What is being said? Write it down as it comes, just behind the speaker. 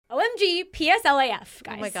PMGPSLAF,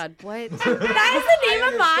 guys. Oh my God, what? That is the name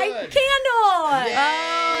of my candle.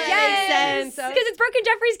 That makes sense. Because it's Brooke and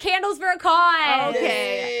Jeffrey's Candles for a Cause.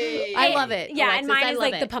 Okay. I love it. Yeah, Alexis, and mine I is love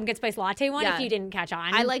like the it. pumpkin spice latte one, Yeah. if you didn't catch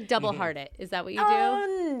on. I like double heart it. Is that what you do?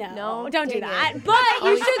 Oh, no. Don't do Dang that. it. But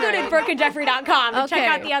you should go to brookeandjeffrey.com and check Okay.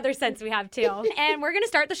 out the other scents we have, too. And we're going to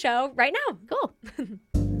start the show right now. Cool.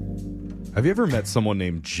 Have you ever met someone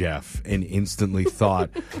named Jeff and instantly thought,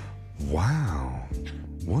 wow,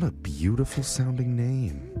 what a beautiful sounding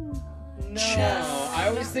name? No, I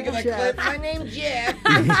always think of that clip. My name's Jeff.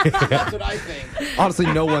 That's what I think. Honestly,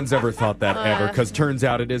 no one's ever thought that ever, because turns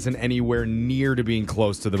out it isn't anywhere near to being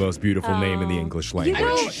close to the most beautiful name in the English language.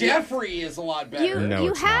 I think Jeffrey is a lot better. No,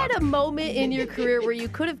 You it's had not. a moment in your career where you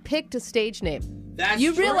could have picked a stage name. That's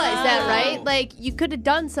You true. realize that, right? Like, you could have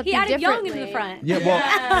done something He added Young differently. in the front. Yeah, well,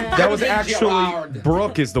 that was actually, Gerard.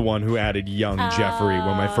 Brooke is the one who added young Jeffrey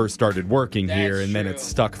when I first started working here, That's and then true. it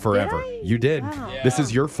stuck forever. You did. Wow. This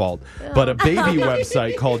is your fault. But a baby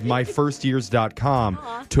website called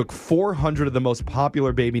myfirstyears.com took 400 of the most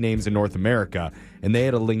popular baby names in North America, and they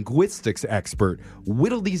had a linguistics expert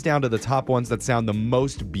whittle these down to the top ones that sound the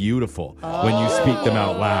most beautiful when you speak them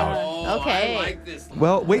out loud. Oh, Okay. I like this.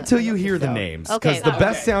 Well, wait till you hear the names, Okay. because the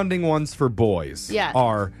best sounding ones for boys Yeah.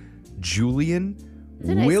 are Julian, a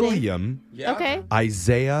nice name. William, Yeah. Okay.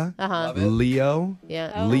 Isaiah, Uh-huh. it. Leo,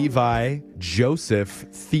 Yeah. Levi, Joseph,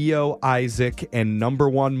 Theo, Isaac, and number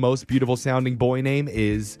one most beautiful sounding boy name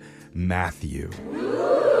is Matthew.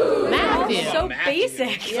 Matthew. So Matthew.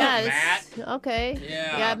 basic. Yeah, Matt. okay.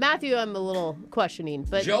 Yeah. Matthew, I'm a little questioning,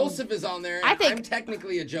 but Joseph is on there. I think- I'm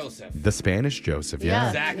technically a Joseph. The Spanish Joseph, yeah.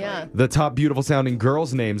 Exactly. Yeah. The top beautiful sounding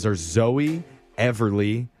girls' names are Zoe,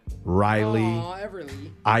 Everly, Riley, Aw,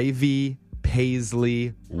 Everly. Ivy,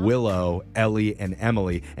 Paisley, Willow, Ellie, and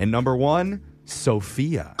Emily. And number one,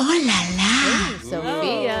 Sophia.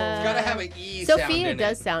 Sophia. It's gotta have an E sound Sophia in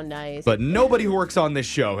does it. sound nice. But nobody who works on this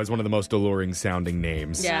show has one of the most alluring sounding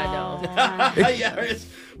names. Yeah, no. Yeah, it's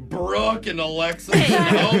Brooke and Alexa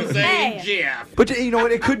and Jose and Jeff. But you know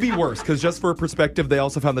what? It could be worse, because just for perspective, they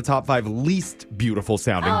also found the top 5 least beautiful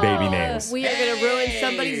sounding baby names. We are going to ruin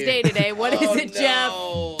somebody's day today. What is it,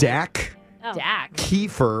 no. Dak, Jeff? Dak.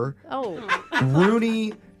 Kiefer, Oh,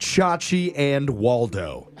 Rooney, Chachi, and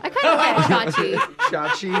Waldo. I kind of like Chachi.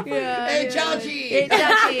 Chachi? Yeah. Hey, yeah. Chachi! Hey,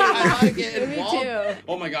 Chachi. I like it. Me Wal- too.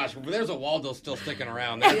 Oh my gosh, there's a Waldo still sticking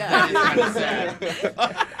around. That is kind of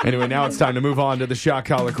sad. Anyway, now it's time to move on to the shot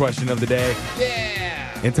collar question of the day.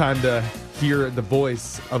 Yeah. And time to hear the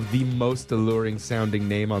voice of the most alluring sounding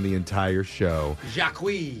name on the entire show, Jacques.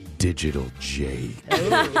 Digital Jake.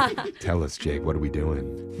 Tell us, Jake, what are we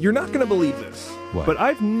doing? You're not going to believe this, What? but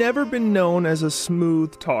I've never been known as a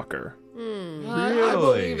smooth talker. I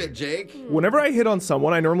believe it, Jake. Whenever I hit on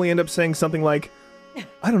someone, I normally end up saying something like,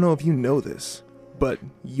 I don't know if you know this, but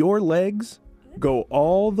your legs go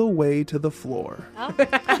all the way to the floor. Oh,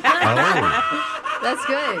 That's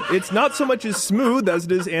good. It's not so much as smooth as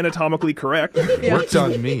it is anatomically correct, worked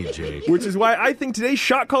on me, Jake. which is why I think today's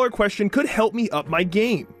shot caller question could help me up my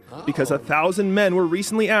game. Because 1,000 men were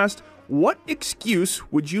recently asked, what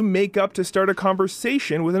excuse would you make up to start a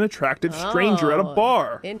conversation with an attractive stranger at a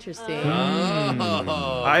bar? Interesting.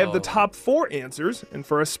 I have the top 4 answers, and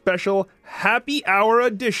for a special happy hour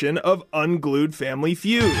edition of Unglued Family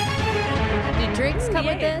Feud. Do drinks come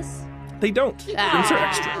with this? They don't. Drinks are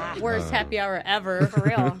extra. Worst happy hour ever. For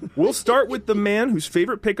real. We'll start with the man whose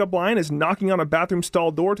favorite pickup line is knocking on a bathroom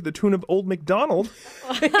stall door to the tune of Old MacDonald.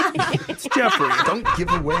 It's Jeffrey. Don't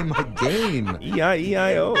give away my game.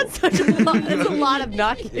 E-I-E-I-O. That's a lot of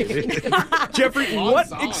knocking. Jeffrey, Long what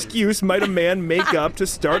song. excuse might a man make up to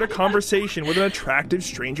start a conversation with an attractive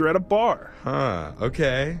stranger at a bar? Huh,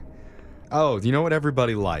 okay. Oh, you know what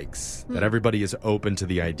everybody likes? That everybody is open to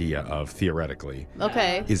the idea of, theoretically,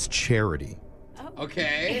 Okay. is charity.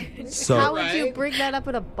 Okay. So, How would you Right. bring that up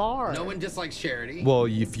at a bar? No one dislikes charity. well,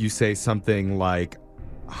 if you say something like,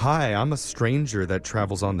 hi, I'm a stranger that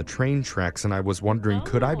travels on the train tracks, and I was wondering,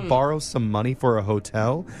 could I borrow some money for a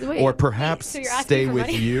hotel? Wait, or perhaps so you're asking stay for with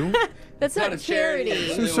money? you? That's not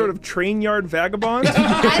charity. Some sort of train yard vagabond? I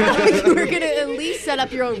thought you were going to at least set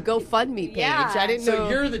up your own GoFundMe page. Yeah. I didn't know. So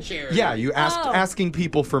you're the charity. Yeah, you asking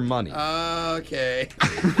people for money. Okay.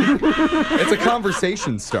 It's a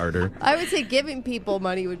conversation starter. I would say giving people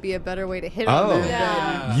money would be a better way to hit on Oh, them.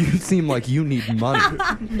 Yeah. you seem like you need money.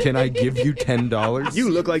 Can I give you $10? You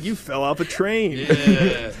look like you fell off a train.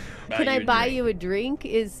 Yeah. Can I buy you a drink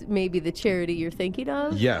is maybe the charity you're thinking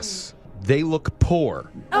of? Yes. they look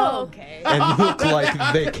poor Oh, okay. and look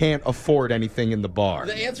like they can't afford anything in the bar.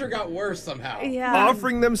 The answer got worse somehow. Yeah.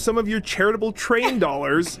 Offering them some of your charitable train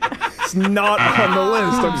dollars is not on the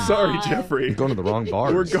list. I'm sorry, Jeffrey. You're going to the wrong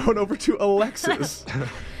bar. We're going over to Alexis.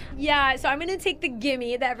 Yeah, so I'm going to take the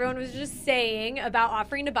gimme that everyone was just saying about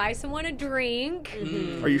offering to buy someone a drink.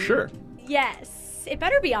 Are you sure? Yes. It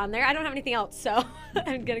better be on there. I don't have anything else, so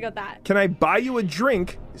I'm going to go with that. Can I buy you a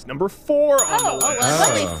drink is number 4 on the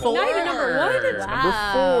list. Oh. Not even number one.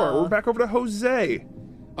 Number 4. We're back over to Jose.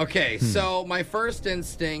 Okay, so my first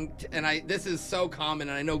instinct, and this is so common,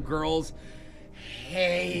 and I know girls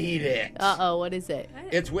hate it. Uh-oh, what is it?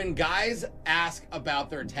 It's when guys ask about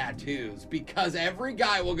their tattoos, because every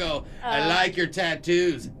guy will go, I like your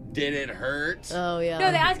tattoos. Did it hurt? Oh, yeah.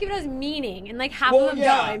 No, they ask if it has meaning, and like half Well, of them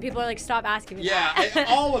yeah. don't, and people are like, stop asking me Yeah, that.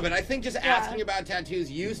 all of it. I think just asking about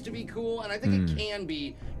tattoos used to be cool, and I think it can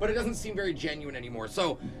be, but it doesn't seem very genuine anymore.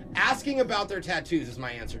 So, asking about their tattoos is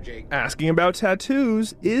my answer, Jake. Asking about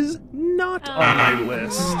tattoos is not on my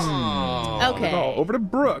list. Oh. Okay. Oh, over to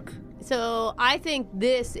Brooke. So I think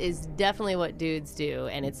this is definitely what dudes do,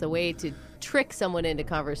 and it's a way to trick someone into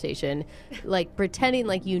conversation, like pretending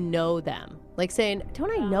like you know them. Like saying,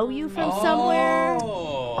 don't I know you from somewhere?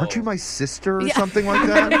 Oh. Aren't you my sister or something like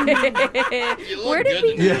that? You look Where did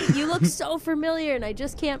good we to meet? You look so familiar, and I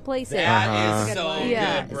just can't place it. That is so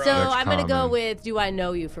Yeah. good, bro. So That's I'm going to go common. with, do I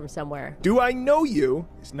know you from somewhere? Do I know you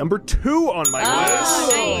is number 2 on my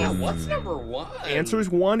list. Oh, what's number 1? Answers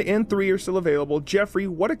 1 and 3 are still available. Jeffrey,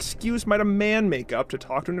 what excuse might a man make up to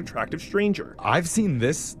talk to an attractive stranger? I've seen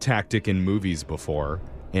this tactic in movies before,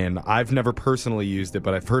 and I've never personally used it,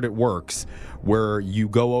 but I've heard it works, where you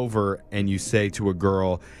go over and you say to a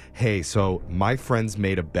girl, hey, so my friends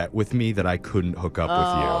made a bet with me that I couldn't hook up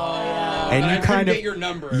with you. And But I you couldn't kind of get your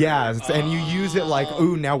number. Yes, and you use it like,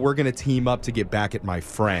 ooh, now we're going to team up to get back at my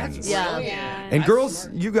friends. Yeah. And That's girls,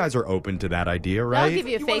 smart. you guys are open to that idea, right? I'll give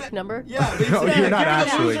you a fake number. Yeah, No, you're not Yeah.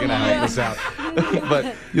 actually going to help us out.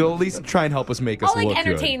 But you'll at least try and help us make us I'll like look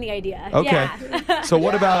entertain good. the idea. Okay. Yeah. So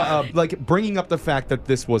what about like bringing up the fact that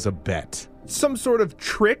this was a bet? Some sort of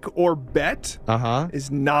trick or bet Uh-huh. is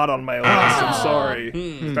not on my list. I'm sorry.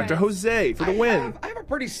 Back to Jose for the win. I have a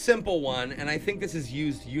pretty simple one, and I think this is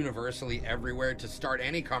used universally everywhere to start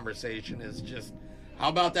any conversation. Is just, how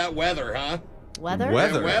about that weather, huh? Weather?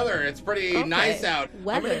 Weather. Weather. It's pretty nice out. I'm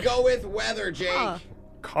Weather. gonna go with weather, Jake. Huh.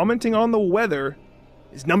 Commenting on the weather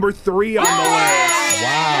is number 3 on the list.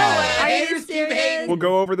 Wow. Are you Haters keep serious? hating. We'll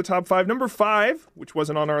go over the top 5. Number 5, which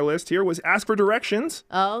wasn't on our list here, was ask for directions.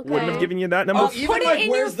 Oh, okay. Wouldn't have given you that. Number Oh, 4. even Put it like in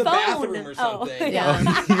where's your the phone. bathroom or Oh, something. Yeah.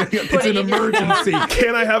 It's an emergency.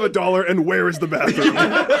 Can I have $1 and where is the bathroom?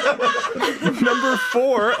 Number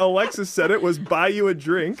 4, Alexis said it, was buy you a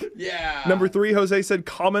drink. Yeah. Number 3, Jose said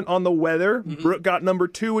comment on the weather. Brooke got number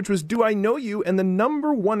 2, which was do I know you? And the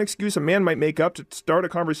number 1 excuse a man might make up to start a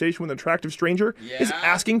conversation with an attractive stranger is Yeah.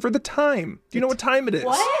 asking for the time. Do you know what time it is?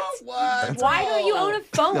 What? What? Why don't you own a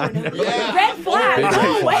phone? Yeah. Red flag. Big Go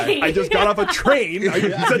red flag. away. I just got off a train. I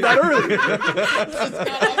said that earlier.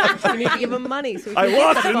 We need to give him money. So we I can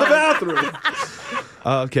lost it in the bathroom.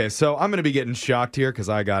 Okay, so I'm going to be getting shocked here because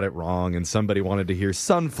I got it wrong, and somebody wanted to hear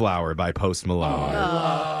Sunflower by Post Malone.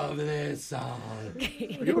 Love this song.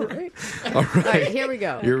 All All right, right, here we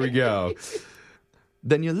go. here we go.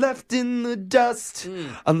 Then you're left in the dust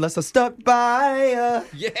unless I stuck by ya.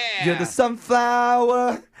 Yeah. You're the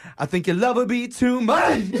sunflower. I think your love will be too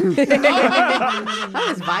much. That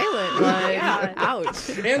was violent. Like, ouch.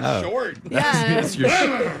 And short. Yeah. That's your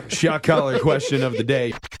shot collar question of the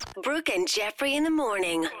day. Brooke and Jeffrey in the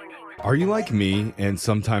morning. Are you like me and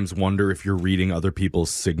sometimes wonder if you're reading other people's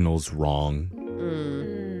signals wrong?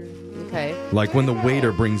 Okay. Like when the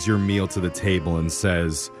waiter brings your meal to the table and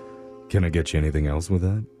says, "Can I get you anything else with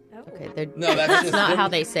that?" Okay. No, that's just not them- how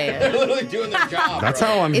they say They're it. literally doing their job. That's bro.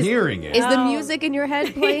 how I'm Is- hearing it. Is the music in your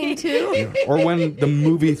head playing too? Or when the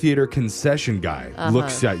movie theater concession guy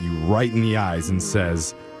looks at you right in the eyes and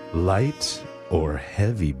says, "Light or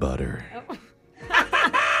heavy butter?"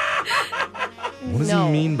 What does No.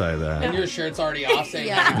 he mean by that? And your shirt's already off saying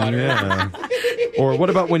Yeah. honey butter. Yeah. Or what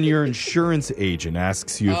about when your insurance agent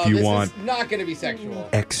asks you if Oh, you this want is not going to be sexual.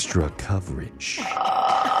 extra coverage?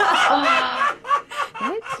 What?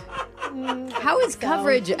 How is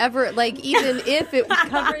coverage ever, like, even if it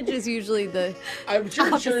coverage is usually the... I'm sure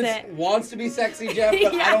insurance Opposite. wants to be sexy, Jeff,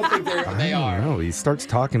 but I don't think they I are. don't know. He starts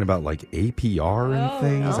talking about like APR and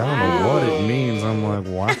things. I don't know what it means. I'm like,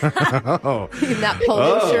 wow. In that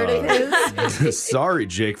polo shirt of his? Sorry,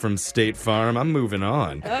 Jake from State Farm. I'm moving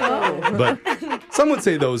on. But Some would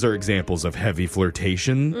say those are examples of heavy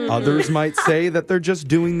flirtation. Others might say that they're just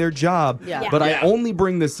doing their job. Yeah. But I Yeah. only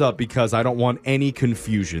bring this up because I don't want any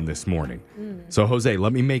confusion this morning. So, Jose,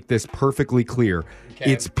 let me make this perfectly clear.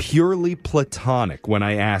 Okay. It's purely platonic when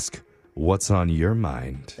I ask, what's on your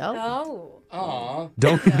mind? Oh. Oh. Aw.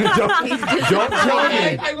 Don't tell me.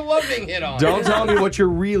 I love being hit on. Don't tell me what you're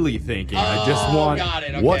really thinking. I just Oh, want got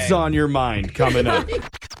it, okay. what's on your mind coming up.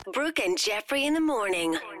 Brooke and Jeffrey in the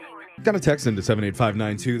morning. Got a text into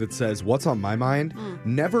 78592 that says, what's on my mind?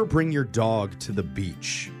 Never bring your dog to the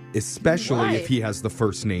beach, especially Why? if he has the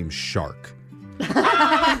first name Shark.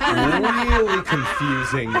 Really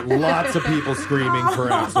confusing. Lots of people screaming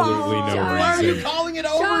for absolutely no Why are you reason. calling it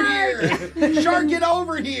over here? Shark, get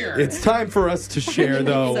over here. It's time for us to share,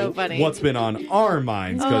 though, So funny. what's been on our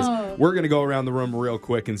minds, because we're going to go around the room real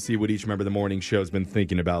quick and see what each member of the morning show has been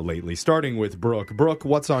thinking about lately, starting with Brooke. Brooke,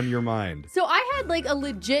 what's on your mind? So I had like a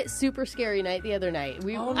legit super scary night the other night.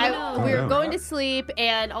 We no. we were no. going to sleep,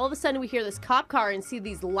 and all of a sudden we hear this cop car and see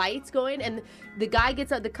these lights going, and the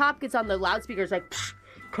cop gets on the loudspeakers like,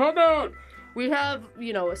 "Come out! We have,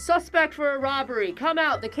 a suspect for a robbery. Come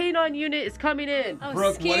out! The canine unit is coming in." Oh,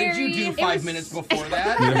 Brooke, what did you scary. do 5 minutes before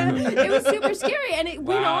that? It was super scary, and it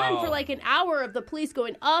went on Wow. for like an hour of the police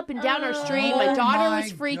going up and down our street. My Oh daughter my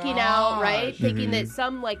was freaking out, right, gosh. thinking that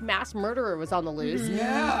some like mass murderer was on the loose.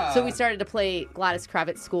 Yeah. So we started to play Gladys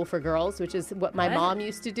Kravitz School for Girls, which is what my mom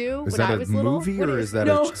used to do Is when that I a was little. movie What or is is that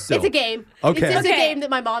no, a still? It's a game. Okay. It's just Okay. a game that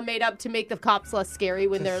my mom made up to make the cops less scary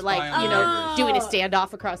when they're like, spy on doing a Oh.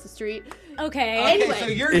 standoff across the street. Okay. Okay, Anyway. so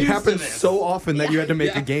you're It used to happens this. so often that you had to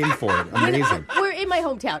make a game for it. Amazing. We're in my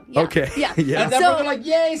hometown. Yeah. Okay. Yeah. Yeah. And then So- we're like,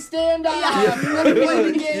 yay, stand up. Let's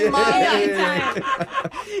play the game, Mom.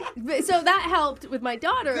 So that helped with my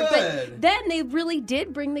daughter. Good. But then they really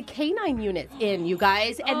did bring the canine unit in, you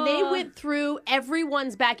guys. And they went through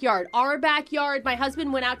everyone's backyard. Our backyard. My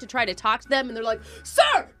husband went out to try to talk to them, and they're like,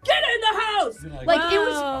 "Sir, get in the house!" Like, it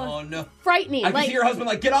was Oh, no. frightening. I can Like, see your husband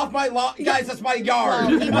like, get off my lawn. Guys, that's my well, yard.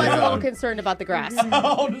 he was a little concerned about the grass.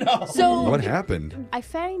 Oh, no. So What happened? I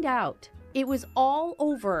found out it was all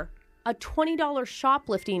over a $20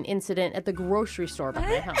 shoplifting incident at the grocery store by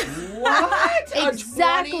my house. What?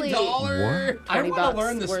 Exactly. A $20? I 20 want to bucks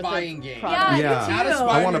learn the worth of spying game. product. Yeah. How to too. spy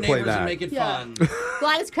I on wanna your play neighbors that. and make it Yeah. fun.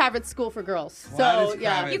 Gladys Kravitz School for Girls. So, Gladys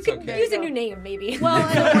yeah. Kravitz. You could Okay. use a new name, maybe. Well,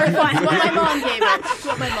 that's what my mom gave it. That's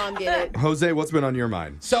what my mom gave it. Jose, what's been on your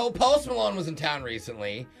mind? So Post Malone was in town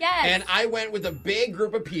recently. Yes. And I went with a big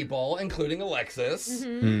group of people, including Alexis.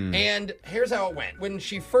 And here's how it went. When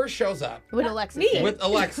she first shows up With Alexis. Me. did. with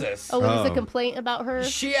Alexis, Oh, it was Oh. a complaint about her?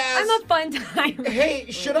 she asked, I'm a fun time. hey,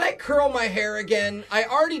 should I curl my hair again? I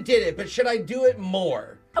already did it, but should I do it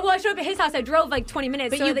more? Well, I showed up at his house. I drove like 20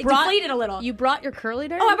 minutes, so you they brought- deflated a little. You brought your curly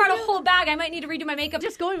hair? Oh, I brought a whole bag. I might need to redo my makeup.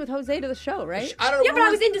 Just going with Jose to the show, right? I don't know. Yeah, but I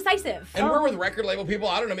was indecisive. And we're with record label people.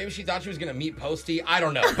 I don't know. Maybe she thought she was going to meet Posty. I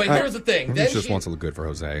don't know. But here's the thing. He just wants to look good for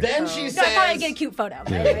Jose. Then she No, says. I thought I'd get a cute photo.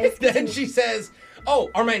 Anyways, Then she says, "Oh,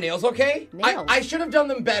 are my nails okay? Nails? I should have done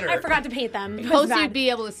them better." I forgot to paint them. It was Supposed bad. you'd be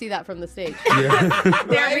able to see that from the stage. They're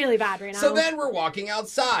Right? really bad right now. So then we're walking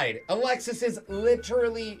outside. Alexis is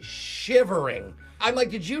literally shivering. I'm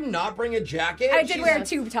like, did you not bring a jacket? I did She's wear a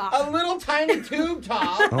tube top. A little tiny tube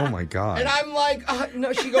top. Oh my God. And I'm like,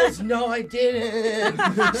 no. She goes, no, I didn't.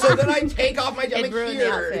 So then I take off my jacket. It ruined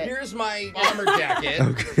the outfit. Here's my bomber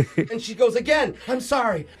jacket. And she goes, again, I'm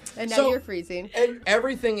sorry. And now So- you're freezing. And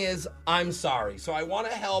everything is, I'm sorry. So I want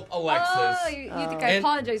to help Alexis. Oh, you think I And-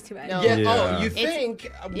 apologize too much? No. Yeah. Yeah. Oh, you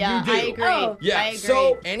think? Yeah, you do. I agree. Oh. Yeah. I agree.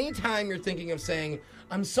 So anytime you're thinking of saying,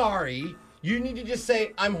 I'm sorry, you need to just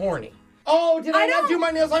say, I'm horny. Oh, did I, not don't- do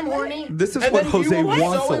my nails? I'm horny. This is And what then you Jose will be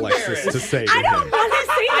wants so Alexis embarrassed. to say I to don't him. want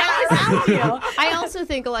to say that without you. I also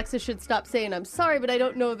think Alexa should stop saying I'm sorry, but I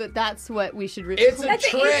don't know that that's what we should. It's a That's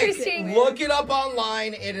trick. interesting. Look it up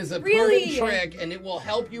online. It is a Really? proven trick, and it will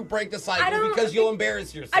help you break the I cycle don't- because you'll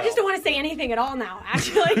embarrass yourself. I just don't want to say anything at all now,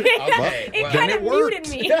 actually. Okay, it well, kind then of it worked. muted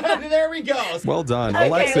me. There we go. Well done. Okay,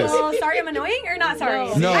 Alexis. well, sorry I'm annoying or not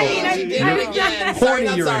sorry? No. I mean, She did it again. Sorry, Horny,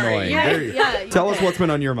 not you're sorry. annoying. Yeah, There you- yeah, Tell us what's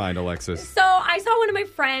been on your mind, Alexis. So I saw one of my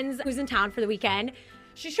friends who's in town for the weekend.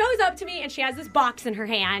 She shows up to me and she has this box in her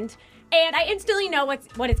hand. And I instantly know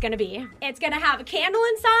what it's going to be. It's going to have a candle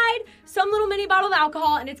inside, some little mini bottle of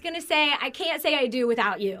alcohol, and it's going to say, I can't say I do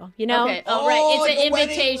without you, you know? Okay. Oh, Oh, right. like It's a an wedding.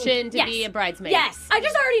 invitation to Yes. be a bridesmaid. Yes. I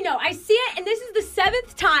just already know. I see it, and this is the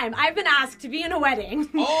 7th time I've been asked to be in a wedding.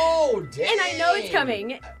 Oh, dang. And I know it's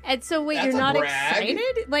coming. And so wait, That's you're a not brag.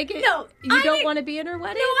 excited? Like No, you don't I'm- want to be in her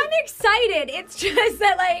wedding? No, I'm excited. It's just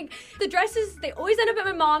that, like, the dresses, they always end up at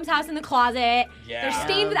my mom's house in the closet. Yeah. They're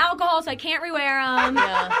stained with alcohol, so I can't rewear them.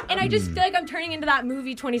 Yeah. And I just just feel like I'm turning into that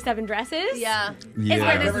movie 27 Dresses. Yeah. Is where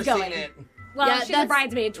I've this never is going. seen it. Well, Yeah, she's a that's-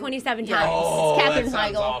 bridesmaid 27 times. Oh, Katherine that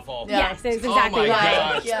sounds Heigl. awful. Yeah. Yes, that's exactly my right.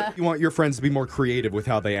 gosh. Yeah. You want your friends to be more creative with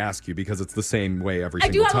how they ask you because it's the same way every I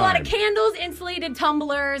single do have time. a lot of candles, insulated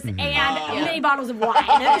tumblers, and Yeah. many bottles of wine.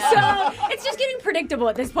 So it's just getting predictable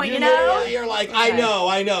at this point, you know? You're like, I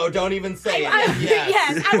know. Don't even say it.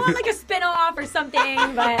 Yes, I want like a spin-off or something,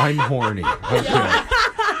 but I'm horny. Okay.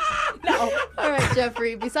 All right,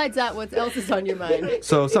 Jeffrey. Besides that, what else is on your mind?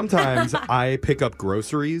 So sometimes I pick up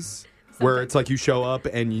groceries where it's like you show up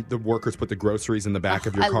and the workers put the groceries in the back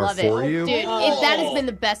of your I car love for it. you. Dude, that has been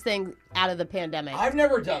the best thing out of the pandemic. I've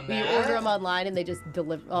never done You that. order them online and they just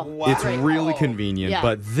deliver. Oh, Wow. It's great. really convenient, Yeah.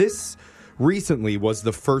 but this recently was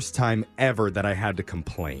the first time ever that I had to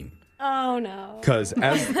complain. oh no. Because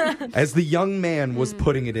as the young man was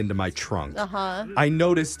putting it into my trunk, I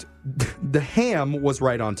noticed the ham was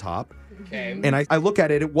right on top, Okay. and I look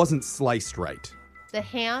at it, it wasn't sliced right. The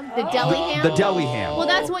ham, the deli ham. The deli ham. Well,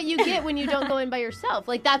 that's what you get when you don't go in by yourself.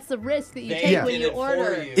 Like that's the risk that you They take Yeah. when did you it for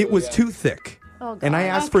order. you. It was Yeah. too thick. Oh, God. And I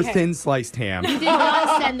asked for Okay. thin sliced ham. You did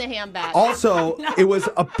not send the ham back. Also, it was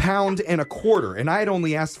 £1.25, and I had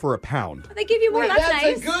only asked for £1. They give you more. Wait, That's that's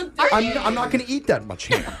nice. a good thing. I'm not going to eat that much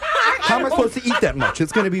ham. How am I supposed to eat that much?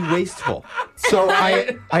 It's going to be wasteful. So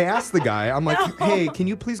I asked the guy, I'm like, hey, can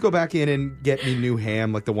you please go back in and get me new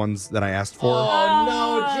ham, like the ones that I asked for? Oh,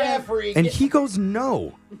 no, Jeffrey. And he goes,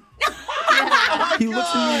 no. He looks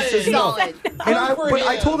at me and says no. Solid. And for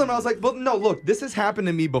I him. told him, I was like, well, no, look, this has happened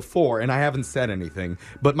to me before, and I haven't said anything,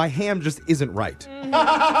 but my ham just isn't right.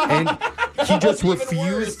 And he just even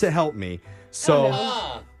refused worse. to help me. So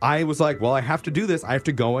Ah. I was like, well, I have to do this. I have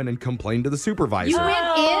to go in and complain to the supervisor. You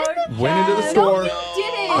went in? Went into the No, store. you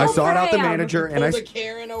didn't. I sought out the Ham. manager, and Pulled a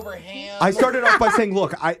Karen over ham. I started off by saying,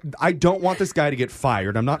 look, I don't want this guy to get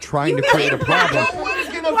fired. I'm not trying to create a problem. No one's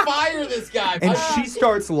going to fire this guy. And she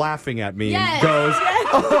starts laughing at me Yes. and goes,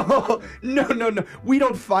 oh, no. We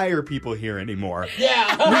don't fire people here anymore.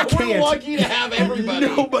 Yeah, We we're can't. lucky to have everybody.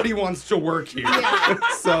 Nobody wants to work here.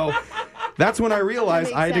 So that's when I realized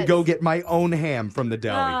makes I had to sense. go get my own ham from the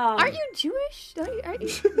deli. Are you Jewish? Are you?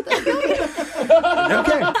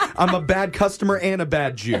 Okay, I'm a bad customer and a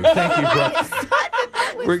bad Jew. Thank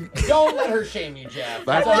you, Brooke. Don't let her shame you, Jeff.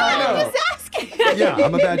 That's what I know. Yeah,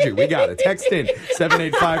 I'm a bad Jew. We got it. Text in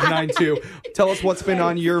 78592. Tell us what's been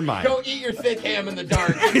on your mind. Don't eat your thick ham in the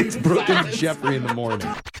dark. It's Brooke and Jeffrey in the morning.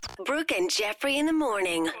 Brooke and Jeffrey in the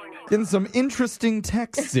morning. Getting some interesting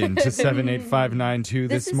texts in to 78592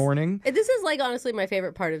 this morning. This is like honestly my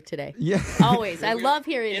favorite part of today. Yeah. Always. I love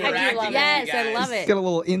hearing it. Interacting with you Yes, I guys. love it. Get a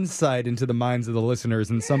little insight into the minds of the listeners,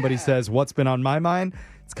 and somebody says, what's been on my mind?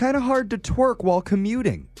 It's kind of hard to twerk while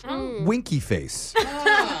commuting. Winky face.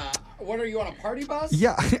 Ah, what are you on a party bus?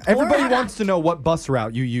 Yeah, everybody wants to know what bus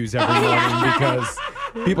route you use every morning because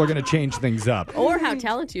people are going to change things up. Or how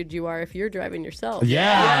talented you are if you're driving yourself.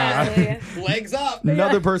 Yeah. Legs up.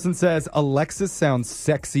 Another person says, Alexis sounds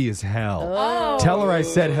sexy as hell. Oh. Tell her I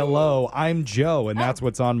said hello. I'm Joe, and that's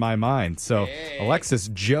what's on my mind. So, Alexis,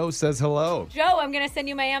 Joe says hello. Joe, I'm gonna send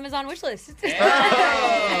you my Amazon wish list.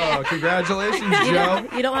 Oh, congratulations, Joe.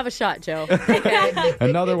 You don't have a shot, Joe.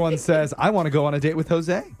 Another one says, I want to go on a date with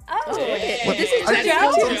Jose. This is That's Joe?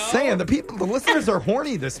 what I'm saying. The listeners are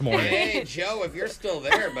horny this morning. Hey, Joe, if you're still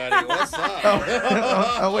there, buddy, what's up?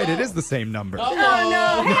 Oh, wait, it is the same number. Oh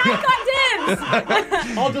no! Hey, I got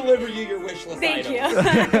dibs. I'll deliver you your wish list Thank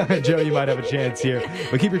items. you. Joe, you might have a chance here.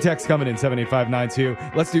 But keep your texts coming in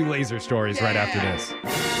 78592. Let's do laser stories right after this.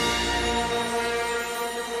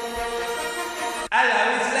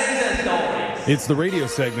 It's the radio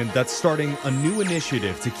segment that's starting a new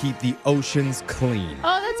initiative to keep the oceans clean.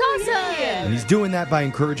 Oh, that's awesome. And he's doing that by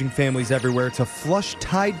encouraging families everywhere to flush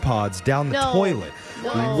Tide Pods down the No. toilet.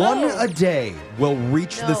 No. One a day will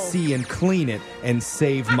reach the No. sea and clean it and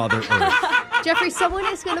save Mother Earth. Jeffrey, someone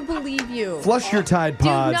is going to believe you. Flush your Tide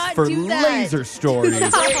Pods not for do that. laser stories.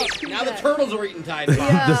 Wait, now the turtles are eating Tide Pods.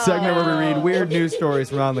 The segment where we read weird news stories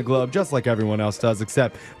from around the globe, just like everyone else does,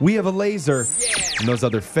 except we have a laser, and those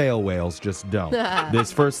other fail whales just don't.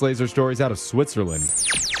 This first laser story is out of Switzerland.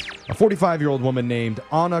 A 45-year-old woman named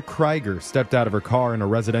Anna Krieger stepped out of her car in a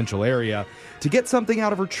residential area to get something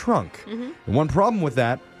out of her trunk. And one problem with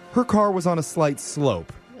that, her car was on a slight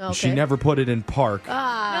slope. She Okay. never put it in park,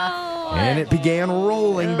 and it began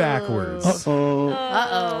rolling backwards.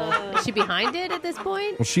 Uh-oh. Is she behind it at this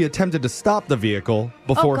point? Well, she attempted to stop the vehicle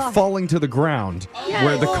before God. falling to the ground,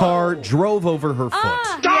 where the car drove over her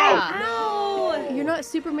foot. No. You're not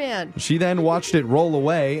Superman. She then watched it roll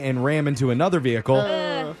away and ram into another vehicle,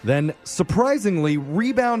 then surprisingly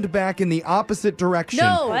rebound back in the opposite direction,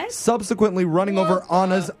 No. What? subsequently running over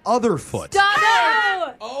Anna's other foot. Stop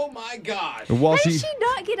it! Oh my gosh. While How she, did she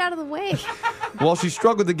not get out of the way? while she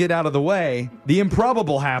struggled to get out of the way, the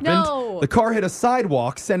improbable happened. No. The car hit a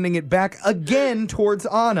sidewalk, sending it back again towards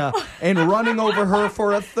Anna and running over her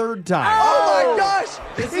for a third time. Oh my gosh!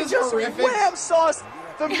 This He is just horrific. wham sauce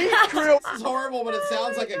the meat grill. This is horrible, but it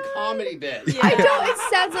sounds like a comedy bit. I don't. It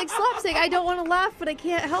sounds like slapstick. I don't want to laugh, but I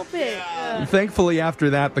can't help it. Thankfully,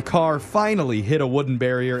 after that, the car finally hit a wooden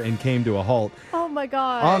barrier and came to a halt. Oh my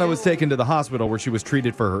god. Anna was taken to the hospital where she was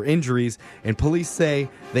treated for her injuries, and police say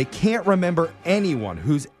they can't remember anyone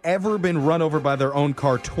who's ever been run over by their own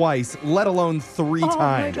car twice, let alone 3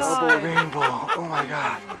 times. Rainbow. Oh my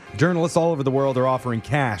god. Journalists all over the world are offering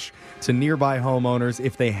cash to nearby homeowners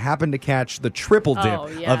if they happen to catch the triple dip Oh,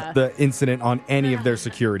 yeah. of the incident on any of their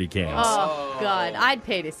security cams. Oh god, I'd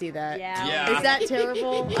pay to see that. Yeah. Yeah. Is that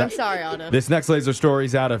terrible? I'm sorry, Anna. This next laser story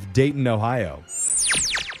is out of Dayton, Ohio.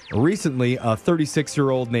 Recently, a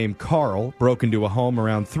 36-year-old named Carl broke into a home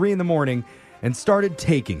around 3 in the morning and started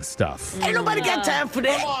taking stuff. Ain't nobody got time for Come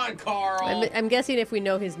that. on, Carl. I'm guessing if we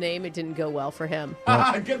know his name, it didn't go well for him.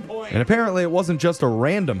 Good point. And apparently it wasn't just a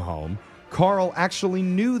random home. Carl actually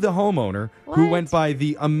knew the homeowner, who What? went by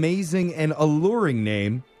the amazing and alluring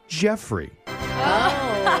name Jeffrey.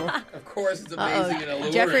 Oh. Of course, it's amazing and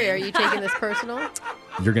alluring. Jeffrey, are you taking this personal?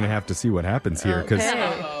 You're going to have to see what happens here because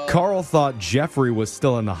Okay. Carl thought Jeffrey was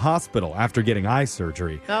still in the hospital after getting eye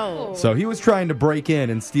surgery. Oh. So he was trying to break in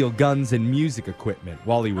and steal guns and music equipment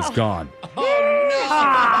while he was gone. Because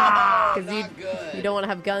Not good. you don't want to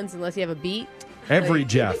have guns unless you have a beat. Every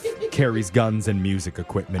Jeff carries guns and music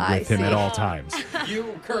equipment I with him see. at all times.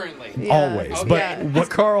 You currently. Yeah. Always. Okay. But what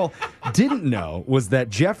Carl didn't know was that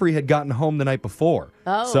Jeffrey had gotten home the night before.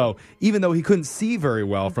 Oh. So even though he couldn't see very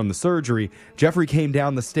well from the surgery, Jeffrey came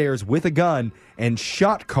down the stairs with a gun and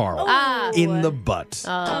shot Carl in the butt.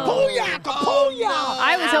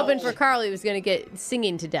 I was hoping for Carl he was going to get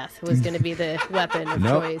singing to death was going to be the weapon of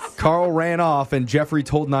Nope. choice. Carl ran off, and Jeffrey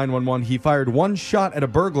told 911 he fired one shot at a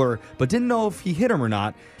burglar, but didn't know if he hit him or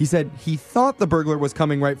not. He said he thought the burglar was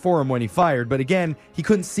coming right for him when he fired, but again, he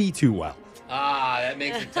couldn't see too well. That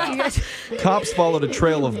makes it tough. Cops followed a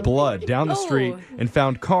trail of blood down the street and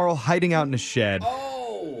found Carl hiding out in a shed.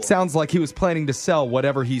 Sounds like he was planning to sell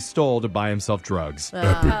whatever he stole to buy himself drugs.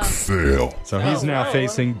 Fail. So he's now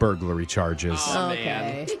facing burglary charges.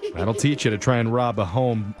 Okay. That'll teach you to try and rob a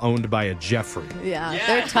home owned by a Jeffrey. Yeah, Yes.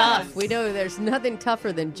 they're tough. We know there's nothing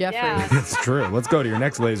tougher than Jeffrey. Yeah. That's true. Let's go to your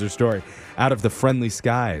next laser story. Out of the friendly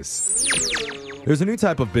skies. There's a new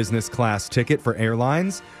type of business class ticket for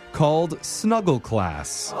airlines called Snuggle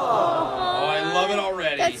Class. Oh, I love it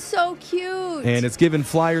already. That's so cute. And it's given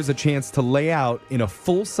flyers a chance to lay out in a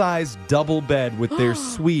full-size double bed with their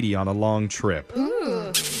sweetie on a long trip.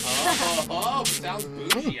 Sounds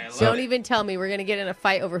bougie. I love Don't it. even tell me we're going to get in a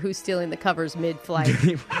fight over who's stealing the covers mid-flight.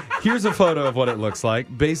 Here's a photo of what it looks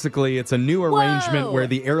like. Basically, it's a new arrangement Whoa. where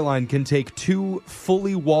the airline can take 2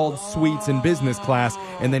 fully walled suites in business class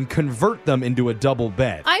and then convert them into a double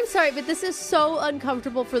bed. I'm sorry, but this is so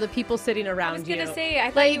uncomfortable for the people sitting around I was gonna you. say,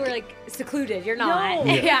 I thought you were like secluded. You're not.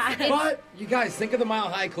 No. Yeah. But you guys, think of the Mile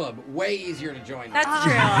High Club. Way easier to join. That's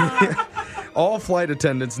true. All flight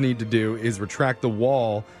attendants need to do is retract the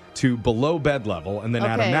wall to below bed level and then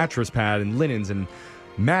add a Okay. mattress pad and linens, and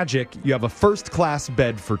magic, you have a first-class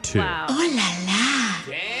bed for 2. Wow. Dang.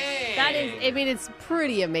 That is, I mean, it's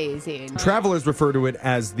pretty amazing. Travelers refer to it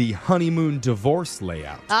as the honeymoon divorce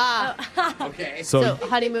layout. Okay. So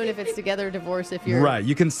honeymoon if it's together, divorce if you're... Right,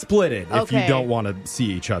 you can split it if you Okay. don't want to see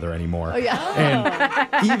each other anymore. Oh, yeah.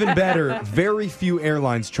 And even better, very few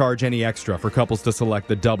airlines charge any extra for couples to select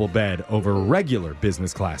the double bed over regular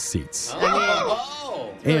business class seats. Oh.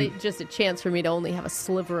 Really And- just a chance for me to only have a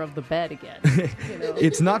sliver of the bed again.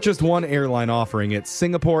 It's not just one airline offering it.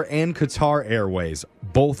 Singapore and Qatar Airways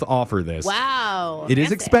both offer this. Wow. It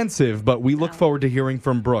is expensive, but we look forward to hearing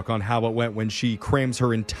from Brooke on how it went when she crams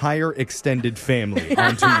her entire extended family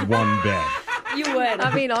onto one bed. You would.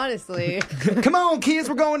 I mean, honestly, Come on, kids,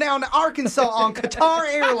 we're going down to Arkansas on Qatar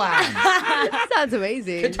Airlines. that sounds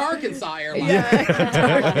amazing. Arkansas Airlines.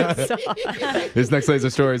 This next laser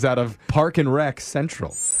story is out of Park and Rec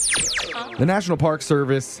Central. The National Park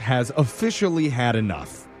Service has officially had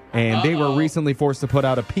enough, and they were recently forced to put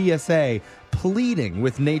out a PSA pleading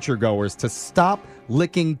with nature goers to stop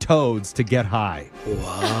licking toads to get high.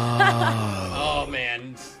 Oh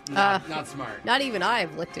man, Not smart. Not even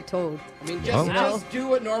I've licked a toad. I mean, just do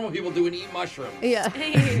what normal people do and eat mushrooms. Yeah.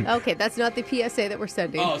 Okay, that's not the PSA that we're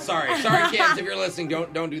sending. Oh, sorry. Sorry, kids, if you're listening,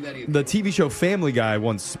 don't do that either. The TV show Family Guy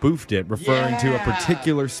once spoofed it, referring to a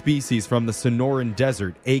particular species from the Sonoran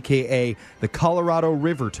Desert, a.k.a. the Colorado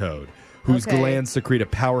River toad, whose glands secrete a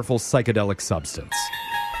powerful psychedelic substance.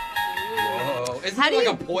 Whoa. Isn't it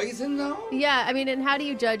like a poison, though? Yeah, I mean, and how do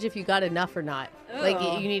you judge if you got enough or not? Like,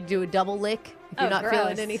 you need to do a double lick if you're not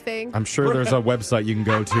feeling anything? I'm sure there's a website you can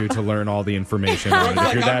go to learn all the information on it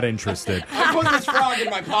if you're that interested. I put this frog in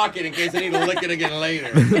my pocket in case I need to lick it again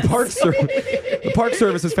later. The Park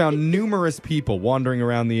Service has found numerous people wandering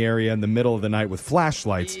around the area in the middle of the night with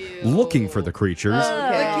flashlights looking for the creatures.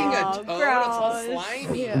 Licking a toad? That's all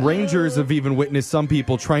slimy. Yeah. Rangers have even witnessed some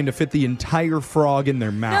people trying to fit the entire frog in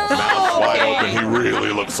their mouth. Mouth wide open. He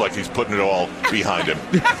really looks like he's putting it all behind him.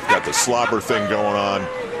 Got the slobber thing going on.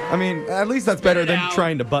 I mean, at least that's better than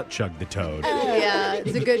trying to butt chug the toad. Yeah,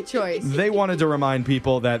 it's a good choice. They wanted to remind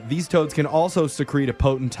people that these toads can also secrete a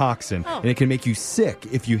potent toxin, and it can make you sick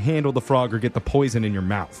if you handle the frog or get the poison in your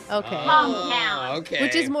mouth. Okay. Okay.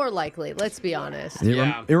 Which is more likely, let's be honest.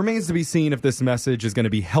 It remains to be seen if this message is going to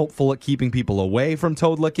be helpful at keeping people away from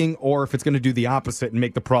toad licking or if it's going to do the opposite and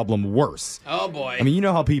make the problem worse. Oh, boy. I mean, you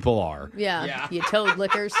know how people are. Yeah. You toad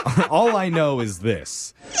lickers. All I know is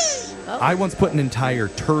this. I once put an entire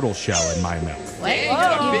turtle shell in my mouth. What? Dang, you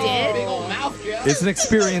got a You did? big old mouth, Jeff. It's an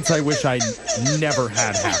experience I wish I never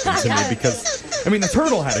had happen to me because, I mean, the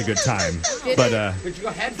turtle had a good time, but Did you go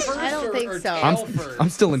head first I don't think or so. tail first? I'm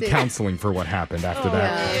still in counseling for what happened after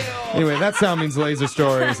that. Anyway, that Sound Means Laser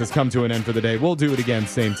Stories has come to an end for the day. We'll do it again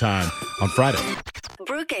same time on Friday.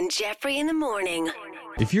 Brooke and Jeffrey in the morning.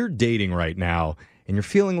 If you're dating right now and you're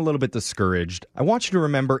feeling a little bit discouraged, I want you to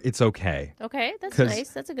remember it's okay. Okay, that's 'Cause- nice.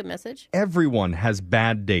 That's a good message. Everyone has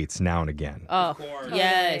bad dates now and again. Oh,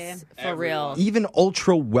 yes, for real. Even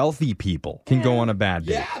ultra wealthy people can go on a bad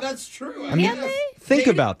date. Yeah, that's true. I mean, think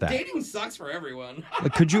about that. Dating sucks for everyone.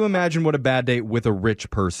 Like, could you imagine what a bad date with a rich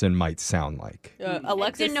person might sound like?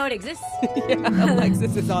 Alexis, Didn't know it exists.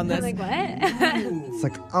 Alexis is on this. Like, what? It's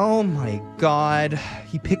like, oh my God,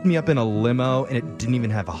 he picked me up in a limo and it didn't even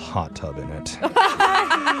have a hot tub in it.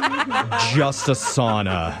 Just a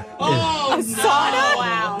sauna. Oh, a sauna?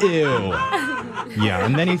 Wow. Ew. Yeah,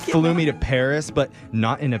 and then he flew me to Paris, but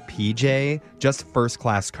not in a PJ, just first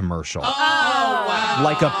class commercial. Oh, wow.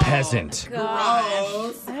 Like a peasant.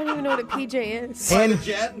 Gross. I don't even know what a PJ is. And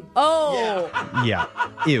Jet? Oh, yeah,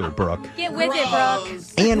 ew, Brooke. Get with it, Brooke.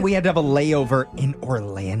 Gross. And we had to have a layover in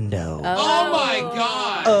Orlando. Oh, my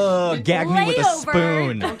God. Gag me with a Layover.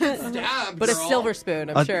 spoon. Stab, but a girl. silver spoon,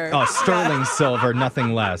 I'm sure. Oh, sterling silver,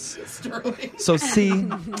 nothing less. Sterling. So see,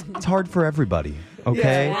 it's hard for everybody,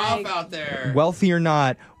 okay? Rough out there. Wealthy or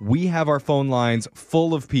not, we have our phone lines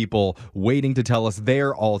full of people waiting to tell us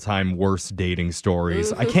their all-time worst dating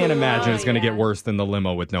stories. I can't imagine it's going to get worse than the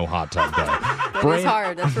limo with no hot tub day. It's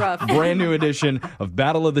hard. That's rough. Brand new edition of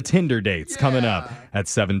Battle of the Tinder Dates coming up at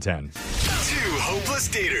 7:10. Two hopeless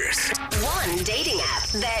daters. One dating app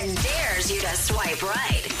that dares you to swipe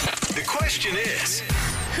right. The question is,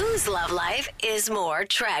 Whose love life is more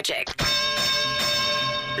tragic?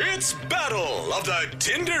 it's Battle of the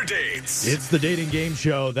Tinder Dates. It's the dating game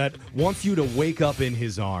show that wants you to wake up in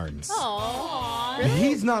his arms. Aww.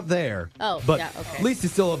 He's not there. Oh, but yeah, okay. at least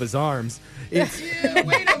he's still of his arms. It's Yeah,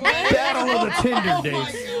 wait a minute. Battle of the Tinder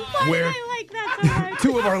Dates, where I like that so much.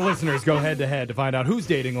 two of our listeners go head to head to find out whose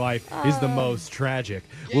dating life is the most tragic.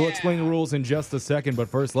 We'll explain the rules in just a second, but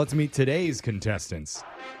first, let's meet today's contestants.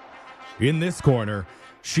 In this corner,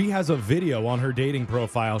 she has a video on her dating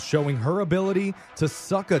profile showing her ability to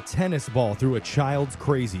suck a tennis ball through a child's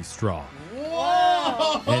crazy straw.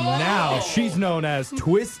 Whoa. And now she's known as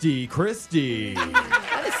Twisty Christy.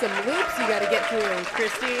 That is some loops you got to get through,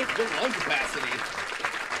 Christy. Good lung capacity.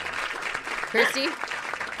 Christy?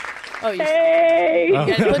 Oh, you, Hey! you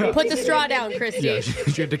gotta put the straw down, Christy. Yeah,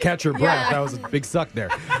 she had to catch her breath. Yeah. That was a big suck there.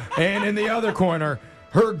 And in the other corner,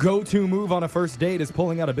 her go-to move on a first date is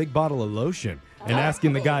pulling out a big bottle of lotion and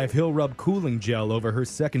asking the guy if he'll rub cooling gel over her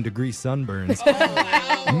second-degree sunburns.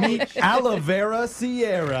 Meet Aloe Vera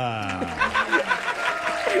Sierra.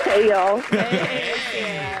 Hey, y'all.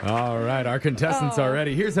 All right, our contestants are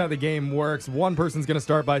ready. Here's how the game works. One person's going to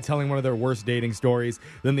start by telling one of their worst dating stories.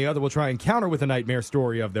 Then the other will try and counter with a nightmare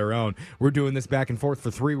story of their own. We're doing this back and forth for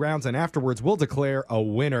 3 rounds, and afterwards we'll declare a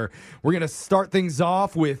winner. We're going to start things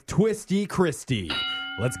off with Twisty Christy.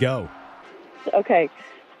 Let's go. Okay.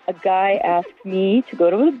 A guy asked me to go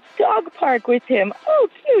to the dog park with him. Oh,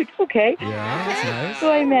 cute. Okay. Yeah, that's nice.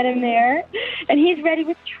 So I met him there, and he's ready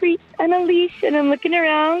with treats and a leash, and I'm looking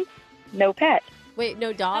around. No pet. Wait,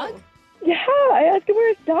 no dog? Yeah, I asked him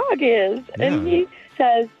where his dog is. And he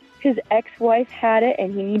says his ex-wife had it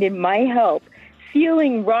and he needed my help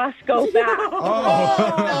sealing Roscoe back.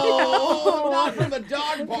 Oh, no, not from the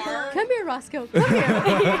dog park. Come here, Roscoe. Come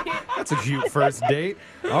here. That's a cute first date.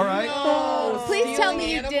 All right. No, Please tell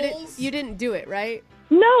me animals? you didn't do it, right?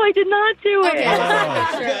 No, I did not do it.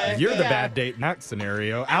 Okay. You're the bad date in that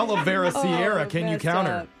scenario. Aloe Vera Sierra, can you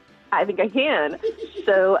counter? I think I can.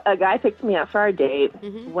 So a guy picked me up for our date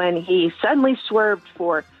when he suddenly swerved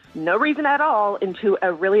for no reason at all into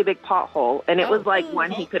a really big pothole, and it was like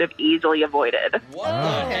one he could have easily avoided.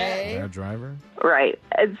 Okay. Bad driver? Right.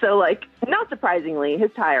 And so, like, not surprisingly,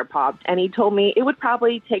 his tire popped, and he told me it would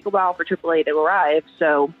probably take a while for AAA to arrive,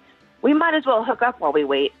 so we might as well hook up while we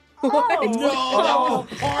wait. No, that was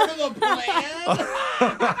part of the plan?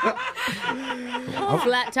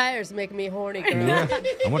 Flat tires make me horny, girl. Yeah.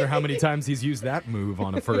 I wonder how many times he's used that move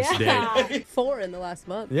on a first date. 4 in the last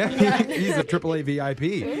month. Yeah, he's a AAA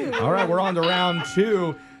VIP. All right, we're on to round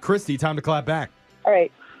 2. Christy, time to clap back. All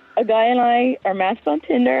right. A guy and I are matched on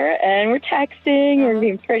Tinder, and we're texting. We're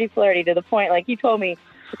being pretty flirty to the point, like, he told me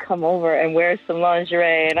to come over and wear some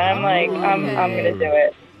lingerie, and I'm like, I'm going to do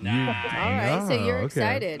it. All right, so you're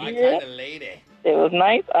excited. My kind of lady. It was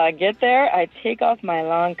nice. I get there, I take off my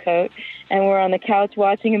long coat, and we're on the couch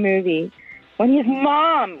watching a movie. When his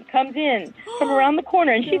mom comes in from around the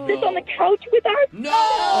corner, and she sits on the couch with us.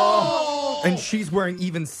 No! And she's wearing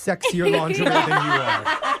even sexier lingerie than you are.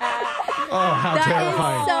 Oh, how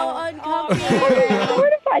terrifying. So uncomfortable.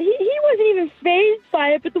 Mortified. He wasn't even fazed by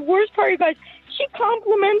it, but the worst part about it, she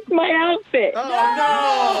compliments my outfit.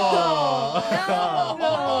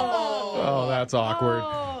 Oh, that's awkward.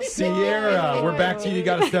 Sierra, we're back to you. You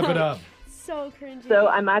got to step it up. So cringy. So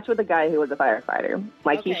I matched with a guy who was a firefighter.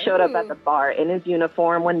 Like, he showed up at the bar in his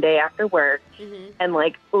uniform one day after work and,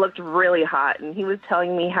 like, looked really hot. And he was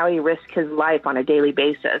telling me how he risked his life on a daily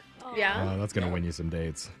basis. Yeah? Oh, that's going to win you some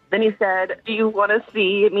dates. Then he said, "Do you want to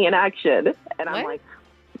see me in action?" And I'm like,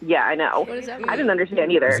 yeah, I know. What does that mean? I didn't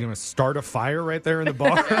understand Is either. he going to start a fire right there in the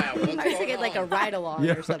bar? I was thinking like a ride-along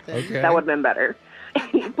or something. Okay. That would have been better.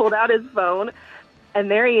 He pulled out his phone, and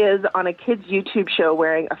there he is on a kid's YouTube show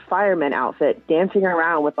wearing a fireman outfit, dancing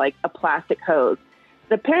around with, like, a plastic hose.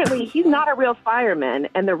 But apparently, he's not a real fireman,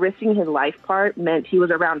 and the risking his life part meant he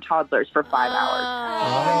was around toddlers for 5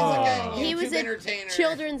 hours. He was a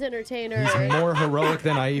children's entertainer. He's more heroic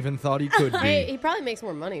than I even thought he could Hey, be. he probably makes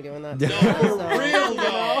more money doing that. No, for real,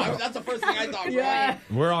 though. That's the first thing I thought. Yeah.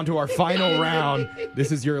 We're on to our final round.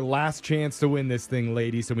 This is your last chance to win this thing,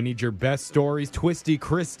 lady, so we need your best stories. Twisty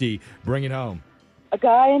Christy, bring it home. A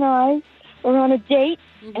guy and I were on a date,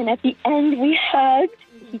 and at the end we hugged.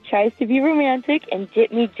 He tries to be romantic and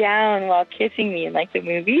dip me down while kissing me in, like, the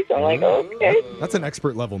movies. I'm like, okay. That's an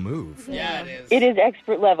expert level move. Yeah, it is. It is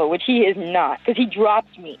expert level, which he is not, because he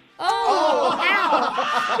dropped me.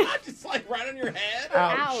 Oh, Just like right on your head?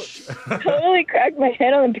 ouch. Totally cracked my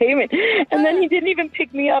head on the pavement. And then he didn't even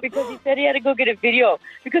pick me up because he said he had to go get a video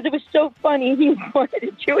because it was so funny. He wanted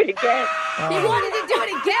to do it again. He wanted to do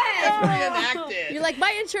it again. Reenacted. You're like,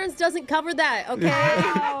 my insurance doesn't cover that, okay?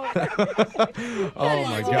 Oh,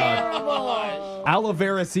 my God. Terrible. Aloe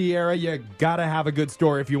Vera Sierra, you got to have a good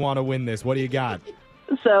story if you want to win this. What do you got?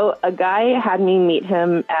 So a guy had me meet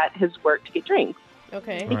him at his work to get drinks.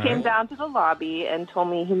 Okay. He came down to the lobby and told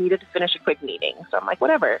me he needed to finish a quick meeting. So I'm like,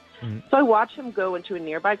 whatever. So I watched him go into a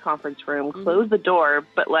nearby conference room, close the door,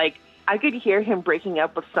 but, like, I could hear him breaking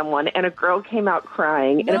up with someone, and a girl came out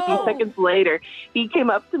crying. And a few seconds later, he came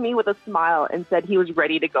up to me with a smile and said he was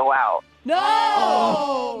ready to go out. No!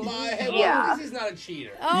 Oh, my. Hey, well, Yeah. at least he's not a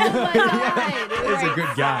cheater. Oh, my God. He's a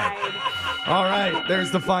good guy. All right, there's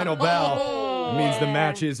the final bell. It means the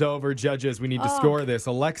match is over. Judges, we need to score this.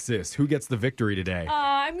 Alexis, who gets the victory today?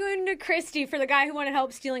 I'm going to Christy for the guy who wanted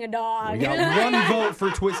help stealing a dog. We got one vote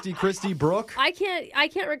for Twisty Christy. Brooke? I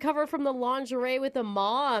can't recover from the lingerie with the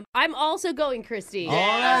mom. I'm also going Christy. All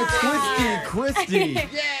right, Twisty Christy.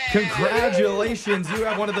 Congratulations. You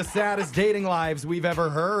have one of the saddest dating lives we've ever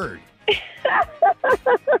heard.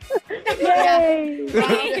 Yay!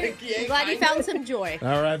 I'm glad you found some joy.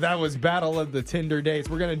 All right, that was Battle of the Tinder Dates.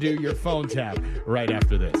 We're going to do your phone tap right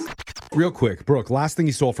after this. Real quick, Brooke, last thing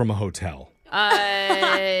you stole from a hotel.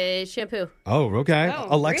 Shampoo. Oh, okay.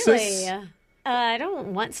 Alexis? Really? I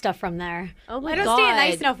don't want stuff from there. Oh my I don't God. stay at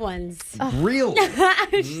nice enough ones.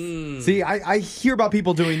 Really? See, I hear about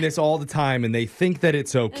people doing this all the time, and they think that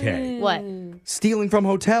it's okay. What? Stealing from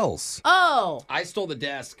hotels. Oh. I stole the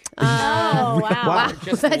desk. Oh, wow. Wow.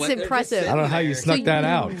 Just That's lit- they're just impressive. I don't know how you snuck that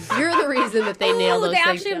out. You're the reason that they nail Oh, those they things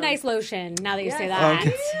actually have down. nice lotion, now that you say that.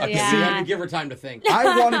 Okay. Okay, Yeah. so you have to give her time to think.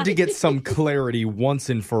 I wanted to get some clarity once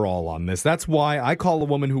and for all on this. That's why I call a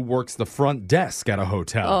woman who works the front desk at a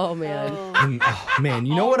hotel. Oh, man. And, man,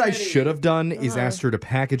 you know what I should have done is asked her to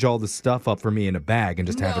package all the stuff up for me in a bag and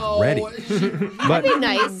just have it ready. But That'd be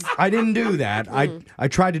nice. I didn't do that. I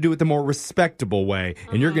tried to do it the more respectable way,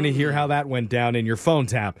 and you're going to hear how that went down in your phone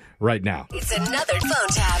tap right now. It's another phone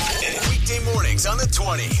tap. Weekday mornings on the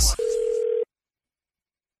 20s.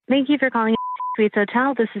 Thank you for calling Suites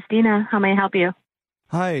Hotel. This is Dina. How may I help you?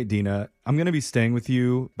 Hi, Dina. I'm going to be staying with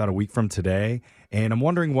you about a week from today, and I'm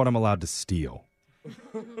wondering what I'm allowed to steal.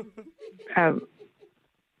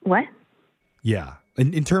 What? Yeah.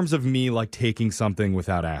 In terms of me, like, taking something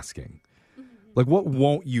without asking. Like, what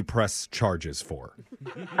won't you press charges for?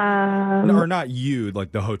 Or not you,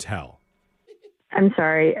 like the hotel. I'm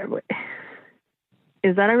sorry.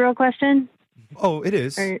 Is that a real question? Oh, it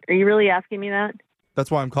is. Are you really asking me that? That's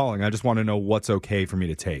why I'm calling. I just want to know what's okay for me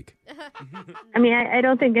to take. I mean, I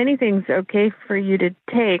don't think anything's okay for you to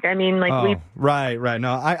take. I mean, like, we... Right.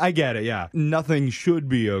 No, I get it, yeah. Nothing should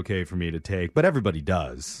be okay for me to take, but everybody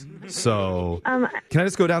does. So, can I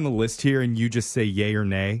just go down the list here and you just say yay or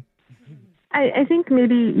nay? I think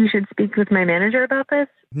maybe you should speak with my manager about this.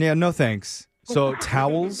 Yeah, no thanks. So,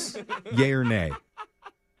 towels, yay or nay?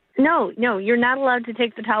 No, you're not allowed to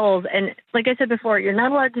take the towels. And like I said before, you're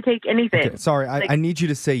not allowed to take anything. Okay, sorry, I need you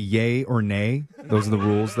to say yay or nay. Those are the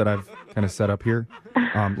rules that I've kind of set up here.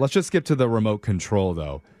 Let's just skip to the remote control,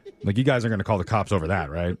 though. Like, you guys are going to call the cops over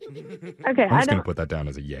that, right? Okay, I'm just going to put that down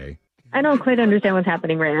as a yay. I don't quite understand what's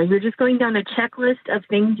happening right now. You're just going down a checklist of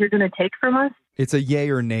things you're going to take from us? It's a yay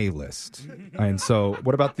or nay list. And so,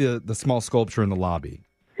 what about the small sculpture in the lobby?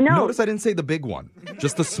 No. Notice I didn't say the big one,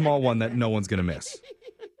 just the small one that no one's going to miss.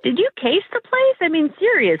 Did you case the place? I mean,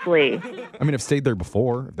 seriously. I mean, I've stayed there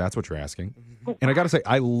before, if that's what you're asking. And I got to say,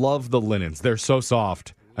 I love the linens. They're so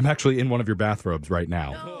soft. I'm actually in one of your bathrobes right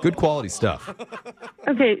now. Good quality stuff.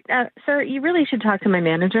 Okay, sir, you really should talk to my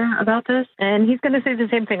manager about this. And he's going to say the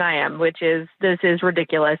same thing I am, which is this is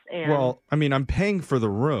ridiculous. And Well, I mean, I'm paying for the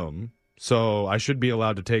room, so I should be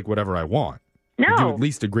allowed to take whatever I want. No. Would you at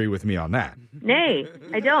least agree with me on that? Nay,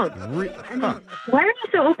 I don't. Why are you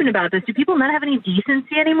so open about this? Do people not have any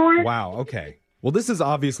decency anymore? Wow, okay. Well, this is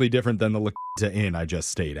obviously different than the La Inn I just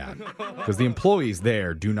stayed at. Because the employees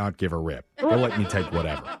there do not give a rip. They'll let me take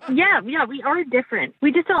whatever. Yeah, we are different.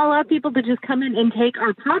 We just don't allow people to just come in and take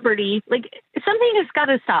our property. Like, something has got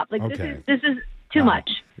to stop. Like, Okay. this is too much.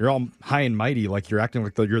 You're all high and mighty, like you're acting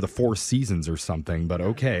like you're the Four Seasons or something, but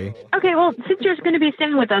okay. Okay, well, since you're going to be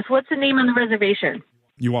staying with us, what's the name on the reservation?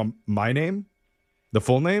 You want my name? The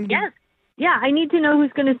full name? Yes. Yeah, I need to know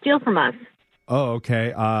who's going to steal from us. Oh,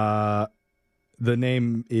 okay. The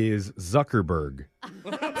name is Zuckerberg.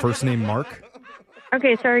 First name Mark?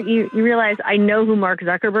 Okay, sir, you realize I know who Mark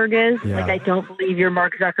Zuckerberg is? Yeah. Like, I don't believe you're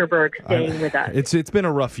Mark Zuckerberg staying with us. It's been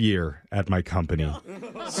a rough year at my company.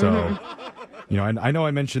 So, you know, I know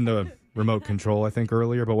I mentioned the remote control, I think,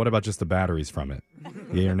 earlier, but what about just the batteries from it?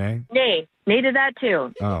 Yay or nay? Nay to that,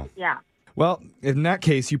 too. Oh. Yeah. Well, in that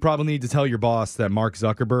case, you probably need to tell your boss that Mark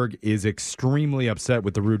Zuckerberg is extremely upset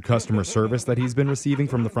with the rude customer service that he's been receiving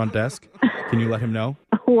from the front desk. Can you let him know?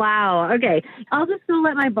 Wow. Okay. I'll just go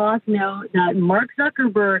let my boss know that Mark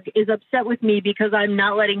Zuckerberg is upset with me because I'm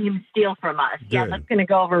not letting him steal from us. Yeah, Good. that's going to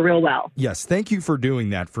go over real well. Yes, thank you for doing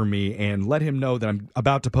that for me, and let him know that I'm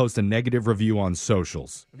about to post a negative review on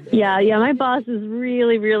socials. Yeah. My boss is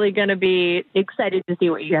really, really going to be excited to see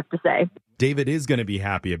what you have to say. David is going to be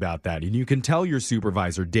happy about that, and you can tell your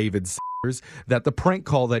supervisor, David Sayers, that the prank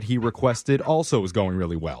call that he requested also is going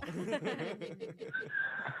really well.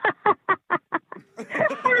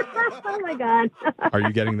 Oh, my God. Are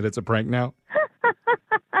you getting that it's a prank now?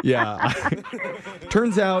 Yeah.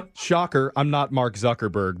 Turns out, shocker, I'm not Mark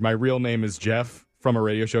Zuckerberg. My real name is Jeff from a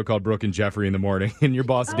radio show called Brooke and Jeffrey in the Morning, and your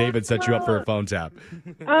boss, David, set you up for a phone tap.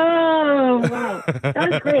 Oh, wow.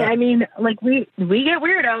 That's great. I mean, like, we get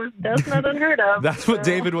weirdos. That's not unheard of. That's what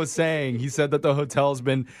David was saying. He said that the hotel's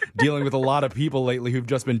been dealing with a lot of people lately who've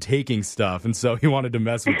just been taking stuff, and so he wanted to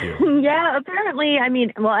mess with you. Yeah, apparently. I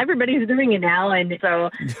mean, well, everybody's doing it now, and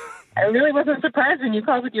so I really wasn't surprised when you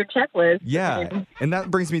called with your checklist. Yeah, and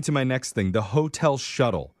that brings me to my next thing, the hotel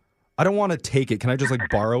shuttle. I don't want to take it. Can I just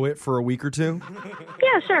borrow it for a week or two?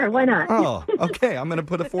 Yeah, sure. Why not? Oh, okay. I'm going to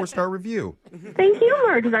put a 4-star review. Thank you,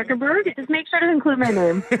 Mark Zuckerberg. Just make sure to include my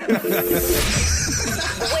name.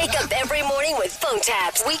 Wake up every morning with phone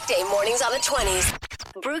taps. Weekday mornings on the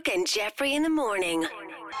 20s. Brooke and Jeffrey in the morning.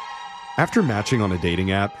 After matching on a dating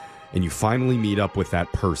app and you finally meet up with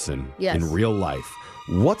that person in real life,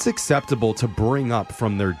 what's acceptable to bring up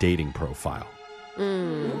from their dating profile?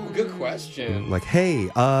 Ooh, good question. Like, hey,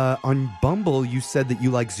 on Bumble, you said that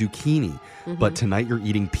you like zucchini, but tonight you're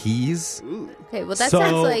eating peas. Okay, well, that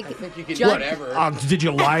sounds like... I think you can do whatever. Did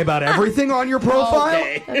you lie about everything on your profile?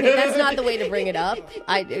 Okay. Okay, that's not the way to bring it up.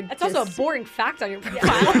 That's also a boring fact on your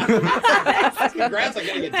profile. Congrats on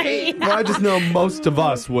getting a date. Well, I just know most of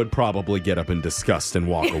us would probably get up in disgust and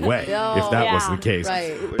walk away if that was the case.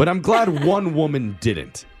 Right. But I'm glad one woman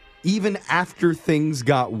didn't. Even after things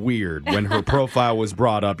got weird when her profile was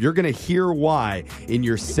brought up, you're going to hear why in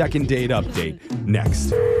your second date update next.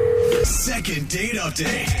 Second date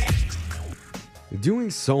update.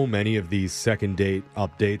 Doing so many of these second date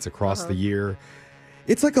updates across the year,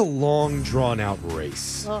 it's like a long, drawn-out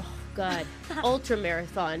race. Oh, God. Ultra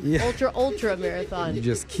marathon. Yeah. Ultra marathon. It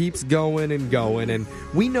just keeps going and going, and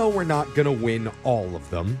we know we're not going to win all of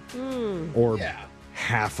them. Or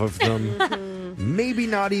half of them. Maybe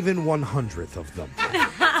not even 100th of them.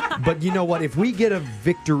 But you know what? If we get a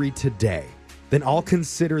victory today, then I'll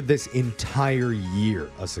consider this entire year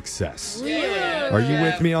a success. Yeah. Are you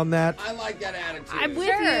with me on that? I like that attitude. I'm with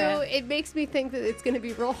you. It makes me think that it's going to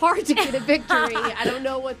be real hard to get a victory. I don't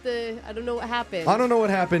know what happened. I don't know what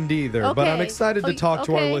happened either, but I'm Okay. excited to talk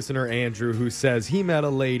to our Okay. listener, Andrew, who says he met a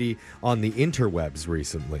lady on the interwebs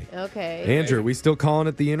recently. Okay. Andrew, we still calling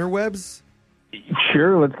it the interwebs?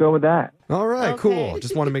 Sure, let's go with that. All right, Okay. cool.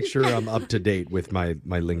 Just want to make sure I'm up to date with my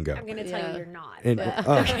lingo. I'm going to tell you you're not. And,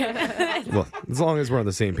 well, as long as we're on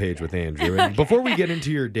the same page with Andrew. And before we get into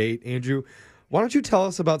your date, Andrew, why don't you tell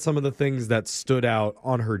us about some of the things that stood out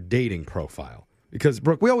on her dating profile? Because,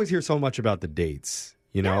 Brooke, we always hear so much about the dates.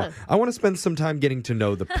 You know, I want to spend some time getting to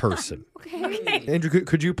know the person. Okay. Andrew,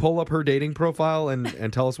 could you pull up her dating profile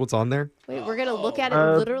and tell us what's on there? Wait, we're going to look at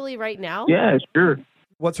it literally right now? Yeah, sure.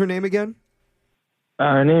 What's her name again?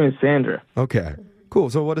 Her name is Sandra. Okay, cool.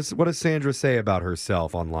 So what does Sandra say about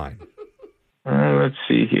herself online? Let's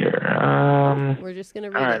see here. We're just going to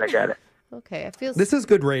read All right, it. I got it. Okay, it feels... This is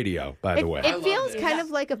good radio, by the way. It feels kind of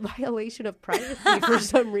like a violation of privacy for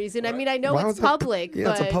some reason. I mean, I know Why it's was it- public, Yeah,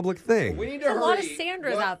 but... it's a public thing. We need to There's a hurry. lot of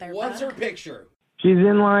Sandras out there. What's bud. her picture? She's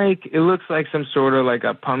in it looks like some sort of like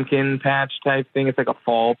a pumpkin patch type thing. It's like a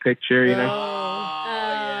fall picture, you know?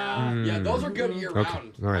 Yeah, those are good year round.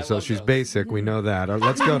 Okay. All right, so she's basic. We know that.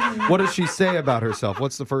 Let's go. What does she say about herself?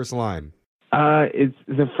 What's the first line? It's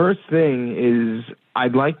the first thing is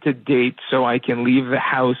I'd like to date so I can leave the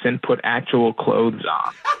house and put actual clothes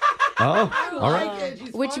on. Oh, all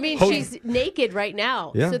right. Which means Ho- she's naked right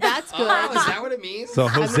now. Yeah. So that's good. Oh, is that what it means? So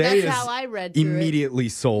Jose that's is how I read through it. immediately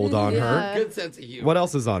sold on her. Good sense of humor. What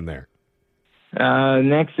else is on there?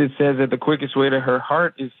 Next, it says that the quickest way to her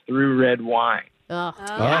heart is through red wine. Oh.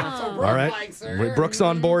 Oh, all right. likes her. Brooke's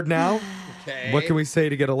on board now. Okay. What can we say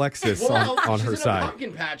to get Alexis Well, on she's her in a side?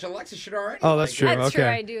 pumpkin patch. Alexis should already. Oh, that's like true. it. That's true.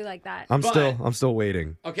 Okay. I do like that. I'm still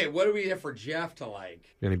waiting. Okay, what do we have for Jeff to like?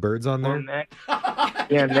 Any birds on there?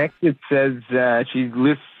 Next it says she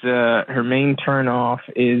lists her main turnoff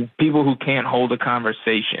is people who can't hold a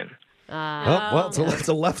conversation. Oh, well, it's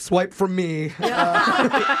a left swipe from me.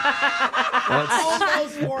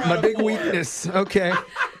 That's my big weakness. Okay.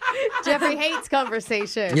 Jeffrey hates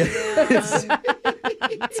conversation. Yeah.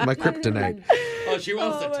 It's my kryptonite. Oh, she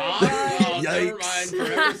wants to talk? Oh, never mind.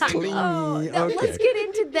 Forever single. Now, Okay. let's get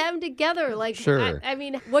into them together. Like, Sure. I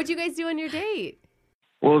mean, what'd you guys do on your date?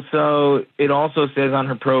 Well, so it also says on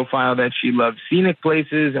her profile that she loves scenic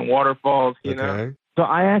places and waterfalls, you know. Okay. So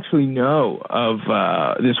I actually know of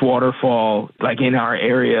this waterfall, like in our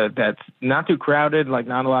area, that's not too crowded. Like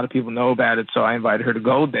not a lot of people know about it. So I invited her to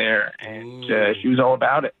go there, and she was all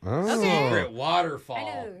about it. Oh. Secret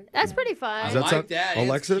waterfall. That's pretty fun. Does that like sound, that. It's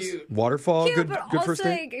Alexis? cute. Waterfall? Cute, good but good also, first date?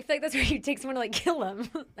 like, I feel like that's where you take someone to like kill him,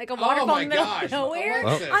 like a Oh waterfall my in the middle gosh, of nowhere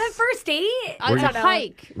Alexis. on a first date. On you- a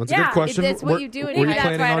hike. That's a Yeah, good question. that's what you do in Were you hikes.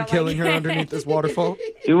 planning That's why I on don't killing like her it. underneath this waterfall?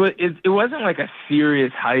 It wasn't like a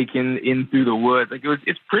serious hike in through the woods. Like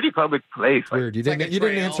it's pretty public place. Like, Weird. You like didn't a you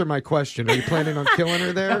didn't trail. answer my question. Are you planning on killing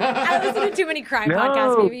her there? I listen to too many crime no,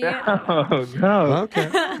 podcasts, maybe. no. Okay.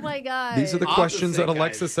 Oh my God. These are the Opposite, questions that guys.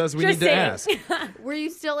 Alexis says we Just need to saying. ask. Were you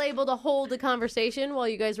still able to hold a conversation while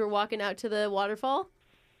you guys were walking out to the waterfall?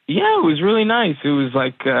 Yeah, it was really nice. It was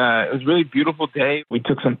like it was a really beautiful day. We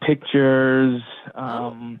took some pictures.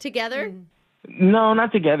 Together? No,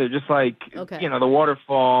 not together. Just like Okay. you know, the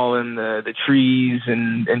waterfall and the trees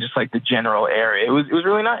and just like the general area. It was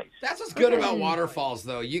really nice. That's what's good about waterfalls,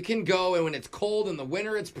 though. You can go, and when it's cold in the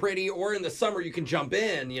winter, it's pretty, or in the summer, you can jump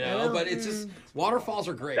in, you know. But it's just waterfalls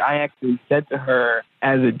are great. I actually said to her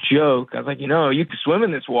as a joke, I was like, you know, you can swim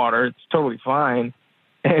in this water. It's totally fine.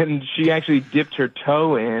 And she actually dipped her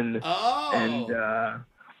toe in. Oh.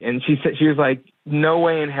 And she said, she was like, no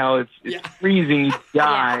way in hell, it's freezing, you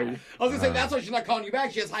die. I was gonna say that's why she's not calling you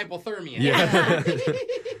back. She has hypothermia. Yeah.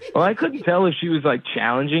 Well, I couldn't tell if she was like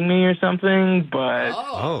challenging me or something,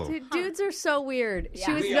 but Dude, dudes are so weird.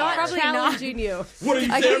 She was We not are. challenging you. What are you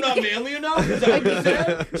saying? I'm not manly enough? Is that what you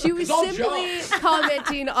said? She was It's all simply jokes.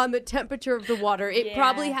 commenting on the temperature of the water. It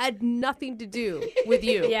probably had nothing to do with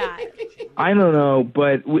you. Yeah. I don't know.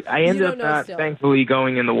 But I ended don't up know not, still. thankfully,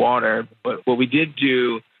 going in the water. But what we did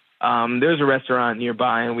do, there's a restaurant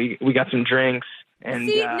nearby, and we got some drinks. And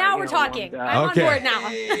See, now we're talking. I'm on board now.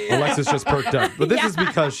 Alexis just perked up. But this is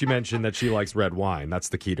because she mentioned that she likes red wine. That's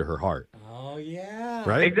the key to her heart. Oh, yeah.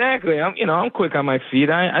 Right? Exactly. I'm quick on my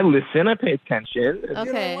feet. I listen. I pay attention. You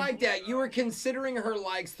don't like that. You were considering her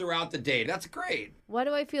likes throughout the date. That's great. Why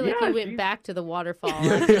do I feel like Yeah, you went back to the waterfall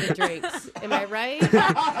after the drinks? Am I right?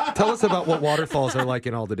 Tell us about what waterfalls are like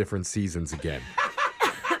in all the different seasons again.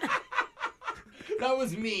 That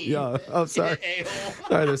was me. Yeah. Oh, sorry. A-hole.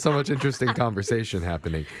 Sorry, there's so much interesting conversation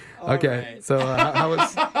happening. All Okay, right. so how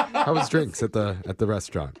was drinks at the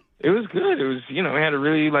restaurant? It was good. It was, we had a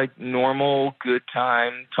really like normal, good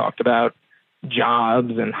time. Talked about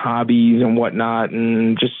jobs and hobbies and whatnot,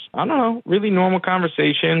 and just I don't know, really normal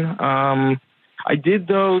conversation. I did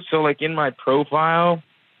though, so like in my profile,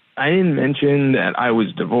 I didn't mention that I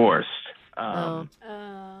was divorced.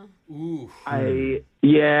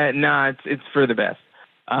 It's for the best.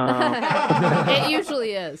 It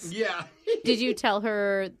usually is. Yeah. Did you tell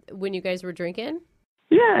her when you guys were drinking?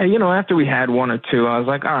 Yeah, after we had one or two, I was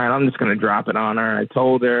like, all right, I'm just going to drop it on her. I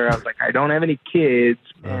told her, I was like, I don't have any kids.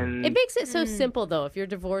 And It makes it so simple, though, if you're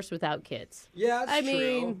divorced without kids. Yeah, that's I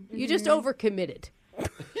mean, you just overcommitted.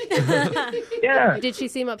 yeah, Did she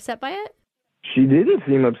seem upset by it? she didn't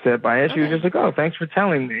seem upset by it. She was just like, oh, thanks for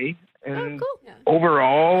telling me. And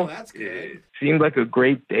overall, it seemed like a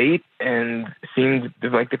great date and seemed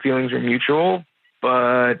like the feelings were mutual,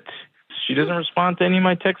 but she doesn't respond to any of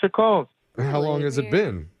my texts or calls. How long has it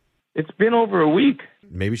been? It's been over a week.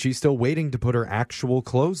 Maybe she's still waiting to put her actual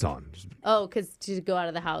clothes on. Oh, because to go out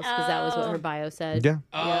of the house, because that was what her bio said. Yeah.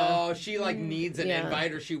 Oh, she like needs an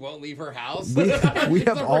invite or she won't leave her house. We She's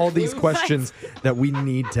have a all these recluse. questions that we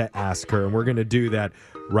need to ask her, and we're going to do that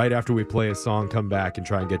right after we play a song, come back, and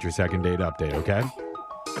try and get your second date update, okay?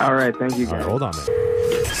 All right, thank you, All guys. right, hold on,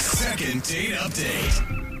 man. Second date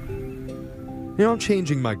update. I'm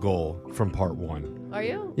changing my goal from part one. Are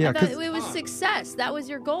you? Yeah, I thought 'cause- it was success. That was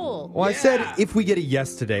your goal. Well, I said if we get a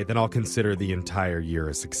yes today, then I'll consider the entire year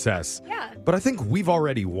a success. Yeah. But I think we've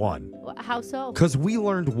already won. How so? Because we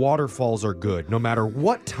learned waterfalls are good no matter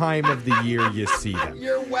what time of the year you see them.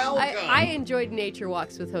 You're welcome. I enjoyed nature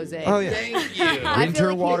walks with Jose. Oh, yeah. Thank you. I Winter feel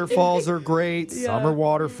like waterfalls are great. Yeah. Summer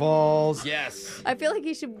waterfalls. Yes. I feel like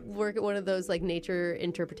you should work at one of those like nature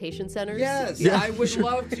interpretation centers. Yes, Yeah. I would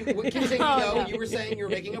love to. Continue, Oh, though. no. You were saying you were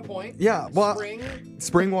making a point. Yeah, well,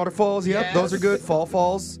 spring waterfalls, yep, Yes. those are good. Fall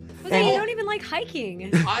falls. But then you don't even like hiking.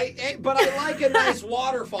 But I like a nice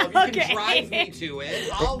waterfall. If you Okay. can drive me to it,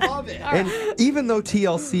 I'll love it. And even though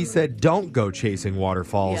TLC said don't go chasing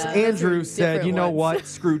waterfalls, Yeah, those Andrew are said, different you know ones." what?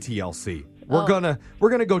 Screw TLC. Oh. We're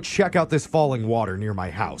gonna go check out this falling water near my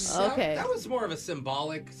house. Okay. That was more of a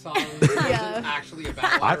symbolic song. It wasn't actually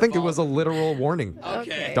about I think it waterfalls. was a literal warning.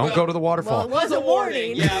 Okay. Don't go to the waterfall. Well, it was a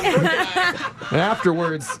warning. Yeah. And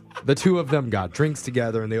afterwards, the two of them got drinks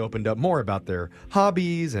together and they opened up more about their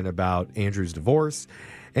hobbies and about Andrew's divorce.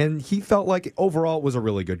 And he felt like overall it was a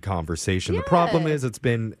really good conversation. The problem is it's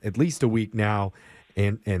been at least a week now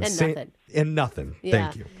and nothing. And nothing. Yeah.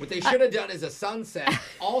 Thank you. What they should have done is a sunset,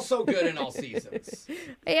 also good in all seasons.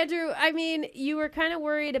 Andrew, I mean, you were kind of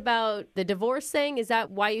worried about the divorce thing. Is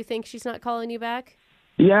that why you think she's not calling you back?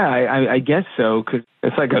 Yeah, I guess so, because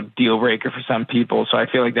it's like a deal breaker for some people, so I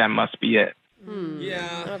feel like that must be it.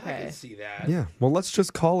 Yeah, Okay. I can see that. Yeah. Well, let's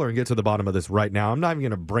just call her and get to the bottom of this right now. I'm not even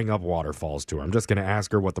going to bring up waterfalls to her. I'm just going to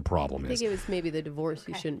ask her what the problem I think is. it was maybe the divorce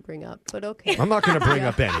you shouldn't bring up, but okay. I'm not going to bring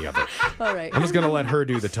up any of it. All right. I'm just going to let her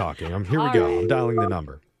do the talking. Here we go. I'm dialing the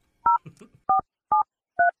number.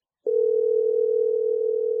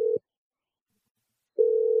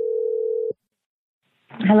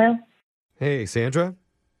 Hello? Hey, Sandra.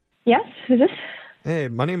 Yes? Who's this? Hey,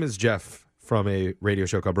 my name is Jeff from a radio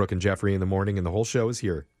show called Brooke and Jeffrey in the Morning, and the whole show is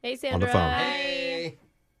here Hey, on the Sandra. phone. Hey.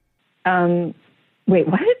 Wait,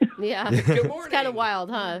 what? Yeah. Good It's morning. kind of wild,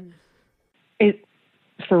 huh? Is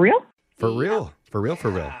for real? For real. For real,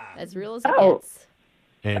 for real. As real as it Oh. gets.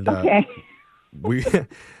 And Okay. we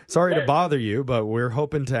sorry to bother you, but we're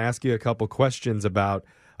hoping to ask you a couple questions about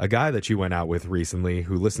a guy that you went out with recently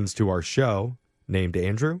who listens to our show named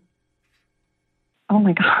Andrew. Oh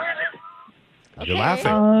my God. You're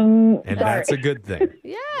laughing. And sorry. that's a good thing,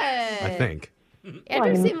 Yeah. I think.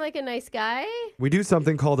 Andrew seemed like a nice guy. We do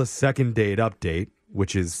something called a second date update,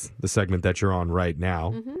 which is the segment that you're on right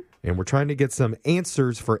now. And we're trying to get some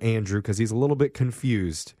answers for Andrew because he's a little bit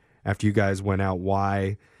confused after you guys went out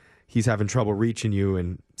why he's having trouble reaching you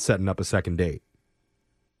and setting up a second date.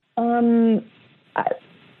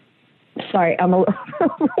 Sorry, I'm a little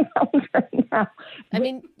overwhelmed right now. I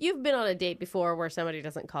mean, you've been on a date before where somebody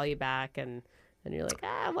doesn't call you back and you're like,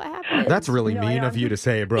 what happened? That's really mean of you to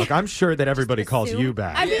say, Brooke. I'm sure that everybody calls you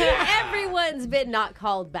back. I mean, everyone's been not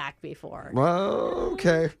called back before. Well,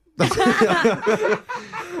 okay.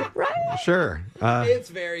 Right? Sure. It's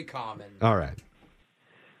very common. All right.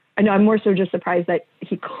 I know. I'm more so just surprised that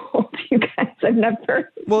he called you guys. I've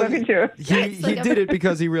never spoken to him. He did it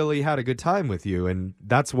because he really had a good time with you, and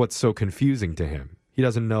that's what's so confusing to him. He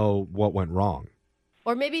doesn't know what went wrong.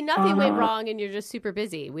 Or maybe nothing went wrong and you're just super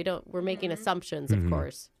busy. We're making assumptions, of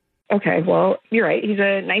course. Okay, well, you're right. He's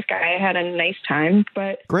a nice guy. I had a nice time,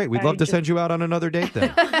 but Great. We'd love to send you out on another date then.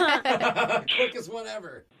 Quickest one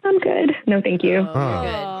ever. I'm good. No, thank you.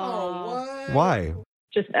 Oh, what? Why?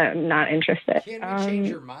 Just not interested. Can we change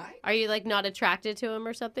your mind? Are you like not attracted to him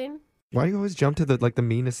or something? Why do you always jump to the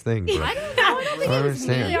meanest thing? Brooke? I don't know. I don't think I it was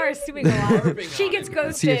understand. We are assuming a lot. She gets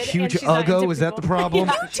ghosted. Is he a huge and she's not into uggo? Is that the people. problem?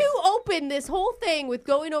 You two opened this whole thing with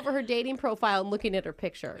going over her dating profile and looking at her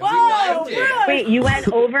picture. Whoa, Wait, you went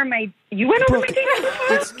over my Brooke, dating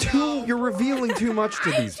profile? it's you're revealing too much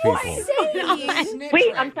to these people.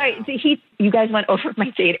 Wait, I'm sorry. You guys went over my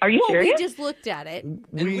date. Are you Well, we serious? just looked at it. And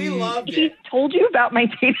we loved He it. told you about my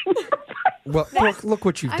dating profile? Well, Brooke, look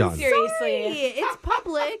what you've done. Seriously. It's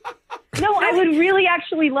public. No, I would really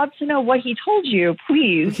actually love to know what he told you,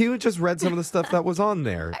 please. He just read some of the stuff that was on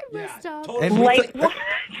there. Messed up. And we Like,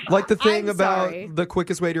 like the thing I'm about sorry. the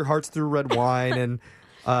quickest way to your heart's through red wine and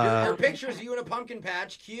Your pictures, you in a pumpkin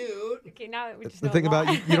patch, cute. Okay, now we just the know thing a lot.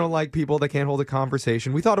 about you don't like people that can't hold a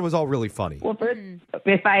conversation. We thought it was all really funny. well, first,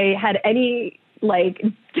 if I had any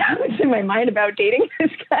doubts in my mind about dating this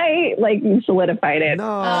guy, you solidified it.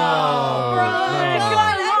 No.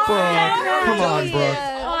 Brooke, Come on, Brooke.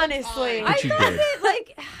 Honestly. I you thought did.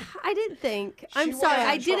 it, I didn't think. I'm sorry,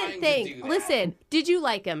 I wasn't didn't trying to think. do that. Listen, did you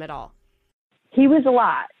like him at all? He was a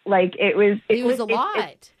lot. It was. He was a lot.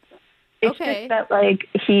 It's Okay. just that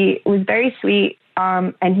he was very sweet,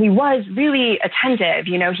 and he was really attentive.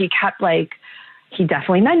 He kept he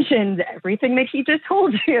definitely mentioned everything that he just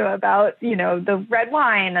told you about, the red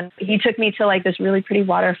wine, and he took me to this really pretty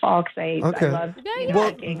waterfall because I loved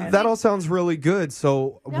Well, kayaking. that all sounds really good.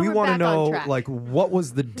 So Now we we're want to back on know, track. what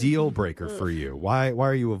was the deal breaker for you? Why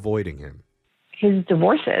are you avoiding him? His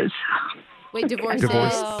divorces. Wait, divorces?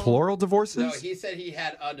 Divorce, plural divorces? No, he said he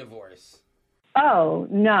had a divorce. Oh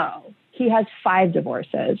no, he has 5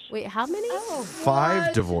 divorces. Wait, how many?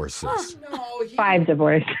 5 divorces. No, 5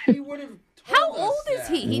 divorces. he would have. How old is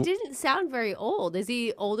he? He didn't sound very old. Is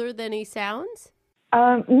he older than he sounds?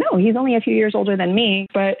 No, he's only a few years older than me,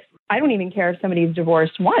 but I don't even care if somebody's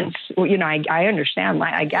divorced once. Well, I understand.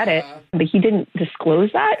 I get it. But he didn't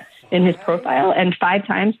disclose that in his profile. And 5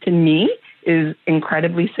 times to me is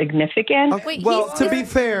incredibly significant. Wait, Well, he's to still- be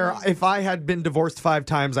fair, if I had been divorced 5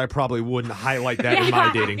 times, I probably wouldn't highlight that in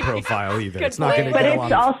my dating profile either. It's not going to But get a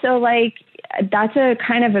it's lot of... also that's a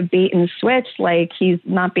kind of a bait and switch. He's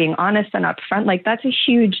not being honest and upfront. That's a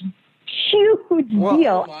huge deal.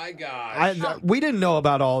 Oh my gosh. We didn't know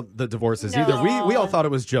about all the divorces either. We all thought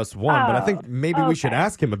it was just one, but I think maybe we should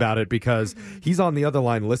ask him about it because he's on the other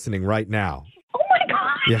line listening right now. Oh my God.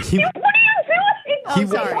 Yeah, What are you doing? he,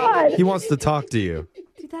 Oh my God. he wants to talk to you.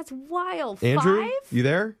 Dude, that's wild. Andrew, 5? you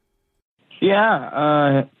there?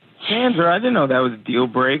 Yeah, Sandra, I didn't know that was a deal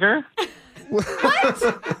breaker. What?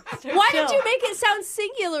 Why did you make it sound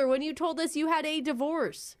singular when you told us you had a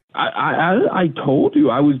divorce? I told you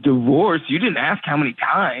I was divorced. You didn't ask how many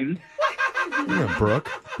times. Yeah, Brooke.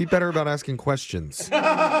 Be better about asking questions.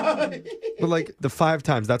 But the 5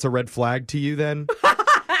 times, that's a red flag to you then?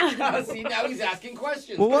 See, now he's asking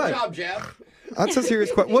questions. Well, Good what? job, Jeff. That's a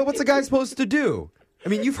serious question. What's a guy supposed to do? I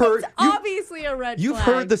mean, you've heard... Obviously a red You've flag.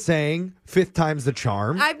 heard the saying, 5th time's the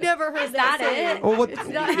charm. I've never heard that saying. Oh, what- It's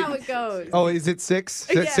not how it goes. Oh, is it 6?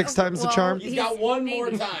 Is it 6 times the well, charm? He's got one more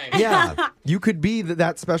time. Yeah, you could be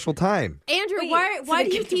that special time. Andrew, Wait, why so they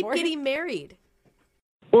do you get keep divorced? getting married?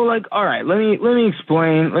 Well, like, all right, let me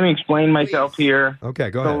explain myself here. Okay,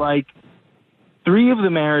 go So, ahead. like, 3 of the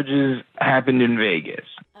marriages happened in Vegas.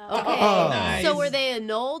 Okay. Oh. So were they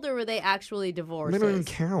annulled or were they actually divorced? They don't even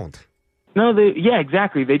count. No,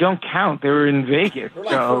 exactly. They don't count. They were in Vegas. We're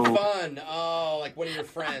like for fun. Oh, like one of your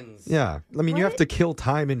friends. Yeah. I mean, you have to kill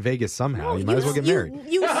time in Vegas somehow. You might as well get married.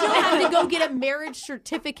 You still have to go get a marriage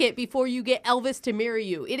certificate before you get Elvis to marry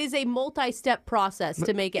you. It is a multi-step process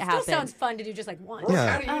to make it happen. Still sounds fun to do just like once.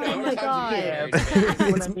 Yeah. How do you know? Oh my God.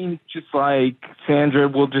 What I mean, just like Sandra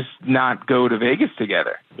will just not go to Vegas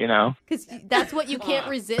together, you know? Because that's what you can't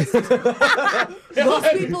resist.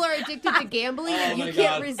 Most people are addicted to gambling and you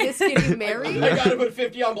can't resist getting married. I gotta put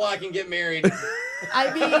 50 on black and get married.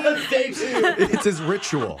 I mean, Day 2. It's his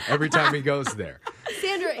ritual every time he goes there.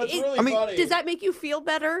 Sandra, That's really funny. does that make you feel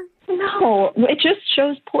better? No, it just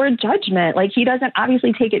shows poor judgment. Like, he doesn't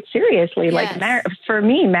obviously take it seriously. Yes. Like, for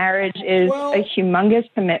me, marriage is a humongous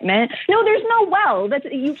commitment. No, there's no that's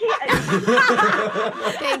you can't.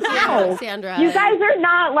 Thank you, No. Sandra. You guys are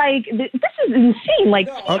not like this is insane. Like,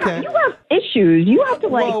 Okay. you have issues. You have to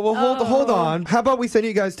like. Whoa, well, hold on. How about we send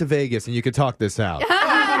you guys to Vegas and you could talk this out?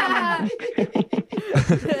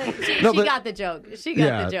 She got the joke. She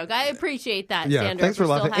got the joke. I appreciate that, Yeah, Sandra. thanks for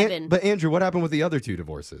still laughing. having... But Andrew, what happened with the other 2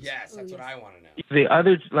 divorces? Yes, that's what I want to know. The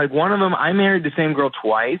other, like, one of them, I married the same girl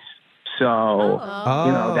twice. So,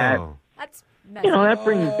 you know, That's that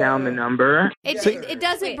brings down the number. It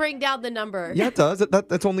doesn't bring down the number. Yeah, it does.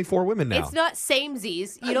 That's only 4 women now. It's not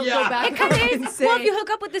samesies. You don't Yeah. go back. It kind of and is. say- Well, if you hook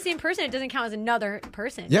up with the same person, it doesn't count as another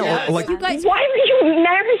person. Yeah, Yes. well, like, You guys, Why are you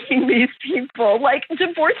marrying these people? Like,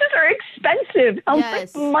 divorces are expensive. How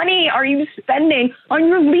Yes. much money are you spending on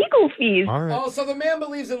your legal fees? all right. Oh, so the man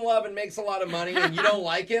believes in love and makes a lot of money, and you don't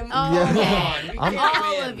like him? Oh, Yeah. Come okay. on, we can't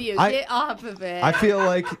all win. of you, I- get off of it. I feel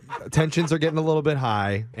like tensions are getting a little bit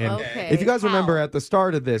high. And Okay. if you guys remember How? at the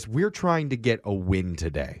start of this, we're trying to get a win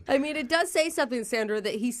today. I mean, it does say something, Sandra,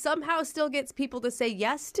 that he somehow still gets people to say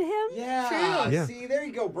yes to him. Yeah. True. Yeah. See, there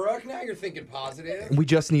you go, Brooke. Now you're thinking positive. We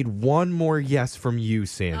just need one more yes from you,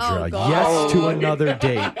 Sandra. Oh, God. Yes to another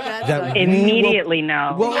date. That's that like- we will- Immediately,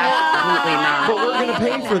 no. Well, Absolutely not. But we're going to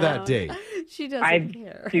pay for that date. She doesn't I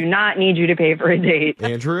care. do not need you to pay for a date.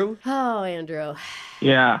 Andrew? Oh, Andrew.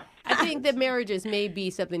 Yeah. I think that marriages may be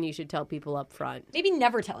something you should tell people up front. Maybe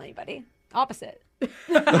never tell anybody. Opposite.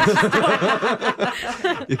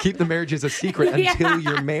 You keep the marriages a secret until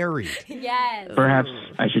you're married. Yes. Perhaps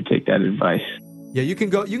I should take that advice. Yeah, you can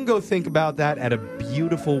go think about that at a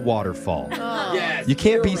beautiful waterfall. Yes. You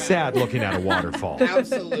can't be you're right. sad looking at a waterfall.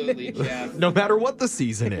 Absolutely, Jeff. No matter what the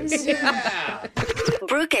season is. Yeah.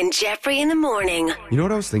 Brooke and Jeffrey in the morning. You know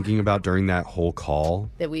what I was thinking about during that whole call?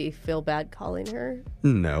 That we feel bad calling her.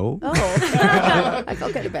 No. Oh, I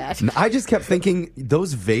felt kind of bad. I just kept thinking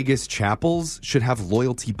those Vegas chapels should have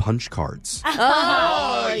loyalty punch cards.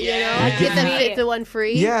 Oh, you know, yeah. get them 5th one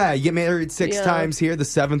free. Yeah, you get married 6 Yeah. times here. The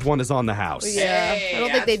 7th one is on the house. Yeah. Hey, I don't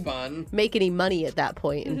think that's they'd fun. make any money at that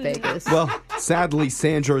point in Vegas. Well, sadly,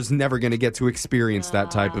 Sandra's never going to get to experience that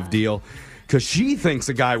type of deal because she thinks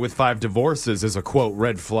a guy with 5 divorces is a, quote,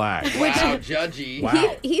 red flag. Wow, judgy.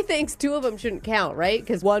 Wow. He thinks 2 of them shouldn't count, right?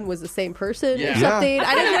 Because one was the same person Yeah. or something. Yeah.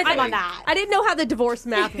 I didn't I'm with him on that. I didn't know how the divorce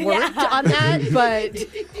math worked on that, but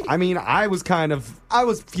I mean, I was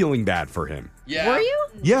feeling bad for him. Yeah. were you?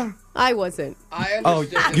 Yeah. I wasn't. I Oh,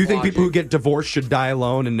 understood his you think people who logic. get divorced should die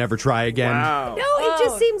alone and never try again? Wow. No, it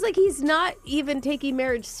just seems like he's not even taking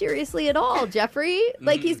marriage seriously at all, Jeffrey.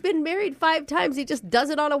 Like he's been married 5 times. He just does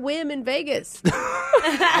it on a whim in Vegas.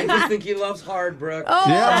 I just think he loves hard, Brooke. Oh,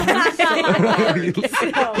 Yeah.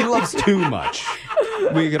 He loves too much.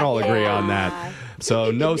 We can all agree on that.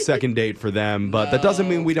 So no second date for them, but that doesn't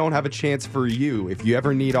mean we don't have a chance for you. If you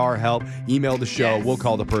ever need our help, email the show. Yes. We'll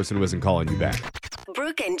call the person who isn't calling you back.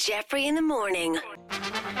 Brooke and Jeffrey in the morning.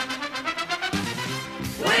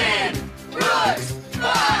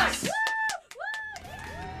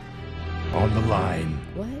 On the line,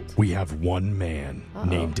 what? we have one man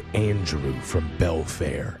named Andrew from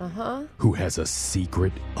Belfair who has a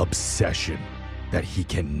secret obsession that he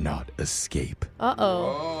cannot escape.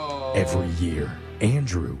 Uh-oh. Every year,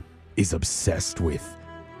 Andrew is obsessed with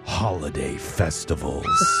holiday festivals.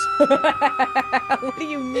 What do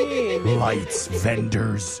you mean? Lights,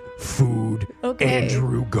 vendors, food. Okay.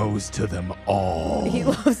 Andrew goes to them all. He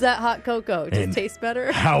loves that hot cocoa. It just And tastes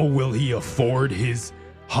better. How will he afford his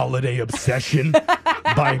holiday obsession?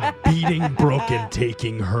 By beating Brooke and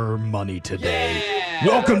taking her money today. Yeah.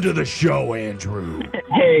 Welcome to the show, Andrew.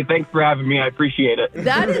 Hey, thanks for having me. I appreciate it.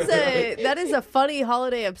 That is a funny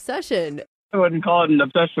holiday obsession. I wouldn't call it an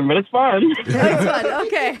obsession, but it's fun. That's fun.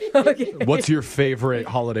 Okay. What's your favorite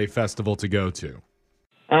holiday festival to go to?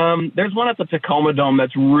 There's one at the Tacoma Dome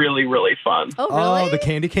that's really, really fun. Oh, really? Oh, the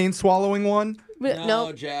candy cane swallowing one?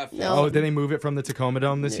 No, Jeff. No. Oh, did they move it from the Tacoma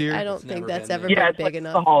Dome this year? I don't think that's ever Yeah, been it's big like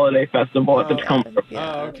enough. the holiday festival at the Tacoma Dome.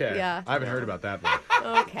 Yeah. Oh, okay. Yeah. I haven't heard about that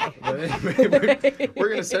though. Okay. We're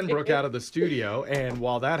going to send Brooke out of the studio, and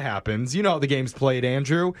while that happens, you know how the game's played,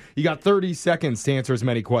 Andrew. You got 30 seconds to answer as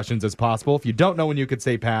many questions as possible. If you don't know when you could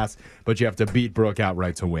say pass, but you have to beat Brooke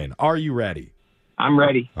outright to win. Are you ready? I'm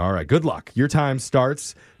ready. All right, good luck. Your time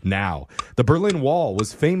starts now. The Berlin Wall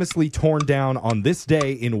was famously torn down on this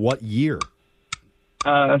day in what year?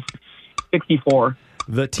 64.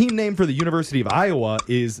 The team name for the University of Iowa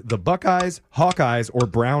is the Buckeyes, Hawkeyes, or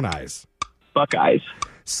Brown Eyes? Buckeyes.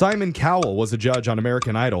 Simon Cowell was a judge on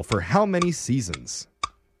American Idol for how many seasons?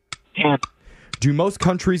 10. Do most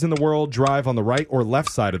countries in the world drive on the right or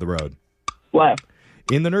left side of the road? Left.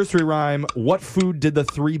 In the nursery rhyme, what food did the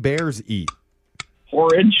three bears eat?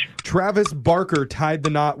 Porridge. Travis Barker tied the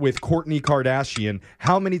knot with Kourtney Kardashian.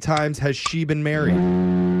 How many times has she been married?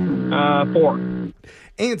 4.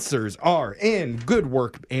 Answers are in. Good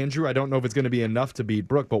work, Andrew. I don't know if it's going to be enough to beat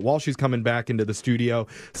Brooke, but while she's coming back into the studio,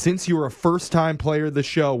 since you're a first-time player of the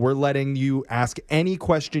show, we're letting you ask any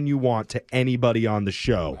question you want to anybody on the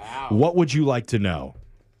show. Wow. What would you like to know?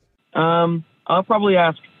 I'll probably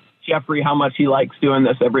ask Jeffrey how much he likes doing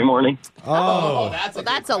this every morning. Oh,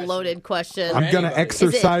 that's a loaded question. I'm going to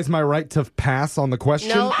exercise my right to pass on the question.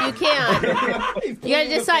 No, you can't. You got to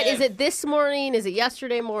decide, is it this morning? Is it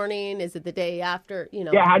yesterday morning? Is it the day after? You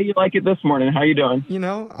know. Yeah, how do you like it this morning? How you doing? You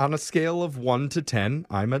know, on a scale of 1 to 10,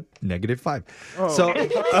 I'm a -5. Oh. So,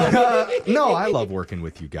 no, I love working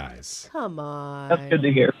with you guys. Come on. That's good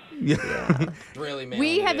to hear. Yeah. Really, man.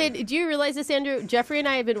 We have been, do you realize this, Andrew? Jeffrey and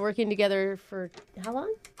I have been working together for how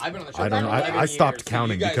long? I've been on the show I don't know. I stopped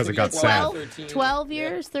counting because it got sad. 12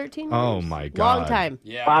 years, 13 years? Oh, my God. Long time.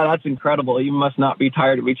 Yeah. Wow, that's incredible. You must not be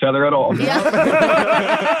tired of each other at all. Now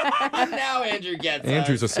Andrew gets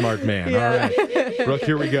Andrew's us. a smart man. All right. Brooke,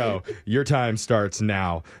 here we go. Your time starts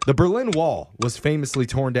now. The Berlin Wall was famously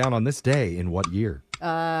torn down on this day in what year?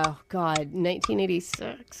 Oh, God,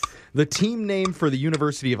 1986. The team name for the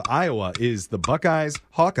University of Iowa is the Buckeyes,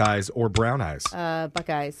 Hawkeyes, or Brown Eyes?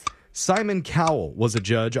 Buckeyes. Simon Cowell was a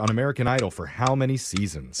judge on American Idol for how many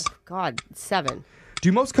seasons? God, 7.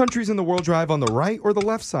 Do most countries in the world drive on the right or the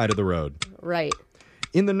left side of the road? Right.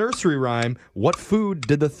 In the nursery rhyme, what food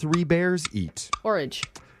did the three bears eat? Orange.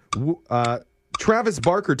 Travis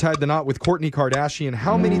Barker tied the knot with Kourtney Kardashian.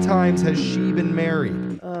 How many times has she been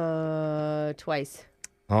married? Twice.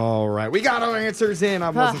 All right. We got our answers in. I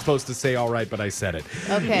wasn't supposed to say all right, but I said it.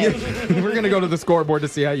 Okay. We're going to go to the scoreboard to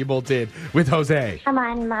see how you both did with Jose. Come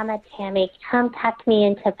on, Mama Tammy. Come tuck me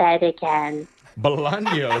into bed again.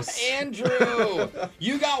 Bolaños. Andrew,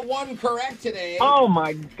 you got one correct today. Oh,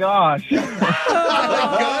 my gosh. Good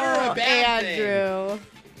or a bad Andrew. thing?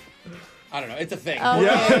 I don't know. It's a thing. Okay,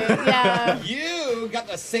 yeah. You got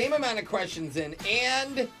the same amount of questions in,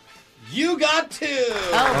 and you got 2.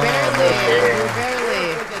 Oh, barely.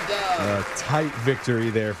 A tight victory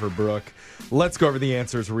there for Brooke. Let's go over the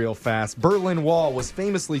answers real fast. Berlin Wall was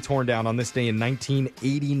famously torn down on this day in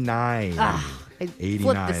 1989. I 89.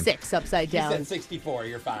 flipped the 6 upside He down. said 64.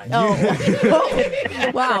 You're fine.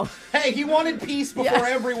 Oh. Wow. Hey, he wanted peace before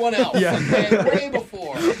everyone else. Yeah. Okay? Way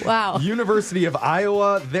before. Wow. University of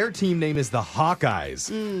Iowa, their team name is the Hawkeyes.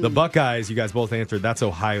 The Buckeyes, you guys both answered, that's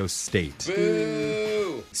Ohio State.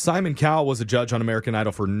 Boo. Simon Cowell was a judge on American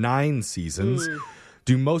Idol for 9 seasons.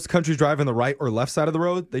 Do most countries drive on the right or left side of the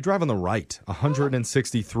road? They drive on the right.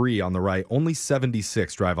 163 on the right. Only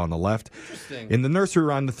 76 drive on the left. Interesting. In the nursery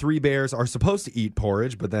rhyme, the three bears are supposed to eat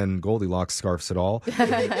porridge, but then Goldilocks scarfs it all.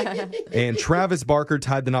 And Travis Barker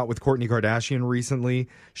tied the knot with Kourtney Kardashian recently.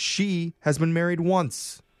 She has been married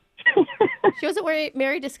once. She wasn't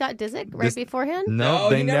married to Scott Disick right beforehand? No,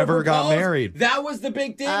 they he never got proposed. married. That was the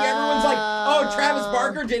big thing. Everyone's like, oh, Travis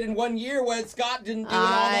Barker did in 1 year what Scott didn't do in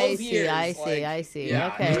all those years. I see. Yeah,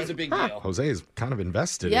 Okay. it was a big deal. Jose is kind of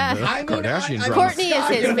invested Yeah. in the Kardashian drama. Courtney is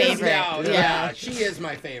his favorite. Yeah, she is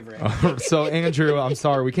my favorite. So, Andrew, I'm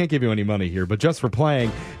sorry, we can't give you any money here, but just for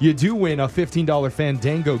playing, you do win a $15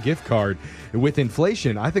 Fandango gift card. With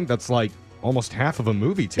inflation, I think that's like almost half of a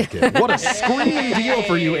movie ticket. What a screaming deal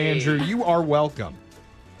for you, Andrew. You are welcome.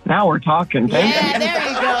 Now we're talking. Yeah, there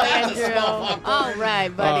you go, Andrew. All right,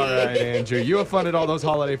 buddy. All right, Andrew. You have fun at all those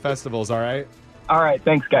holiday festivals, all right? All right.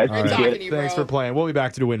 Thanks, guys. All Appreciate right. it. Thanks for playing. We'll be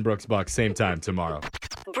back to Win Brooks Bucks same time tomorrow.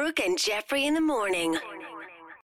 Brooke and Jeffrey in the morning.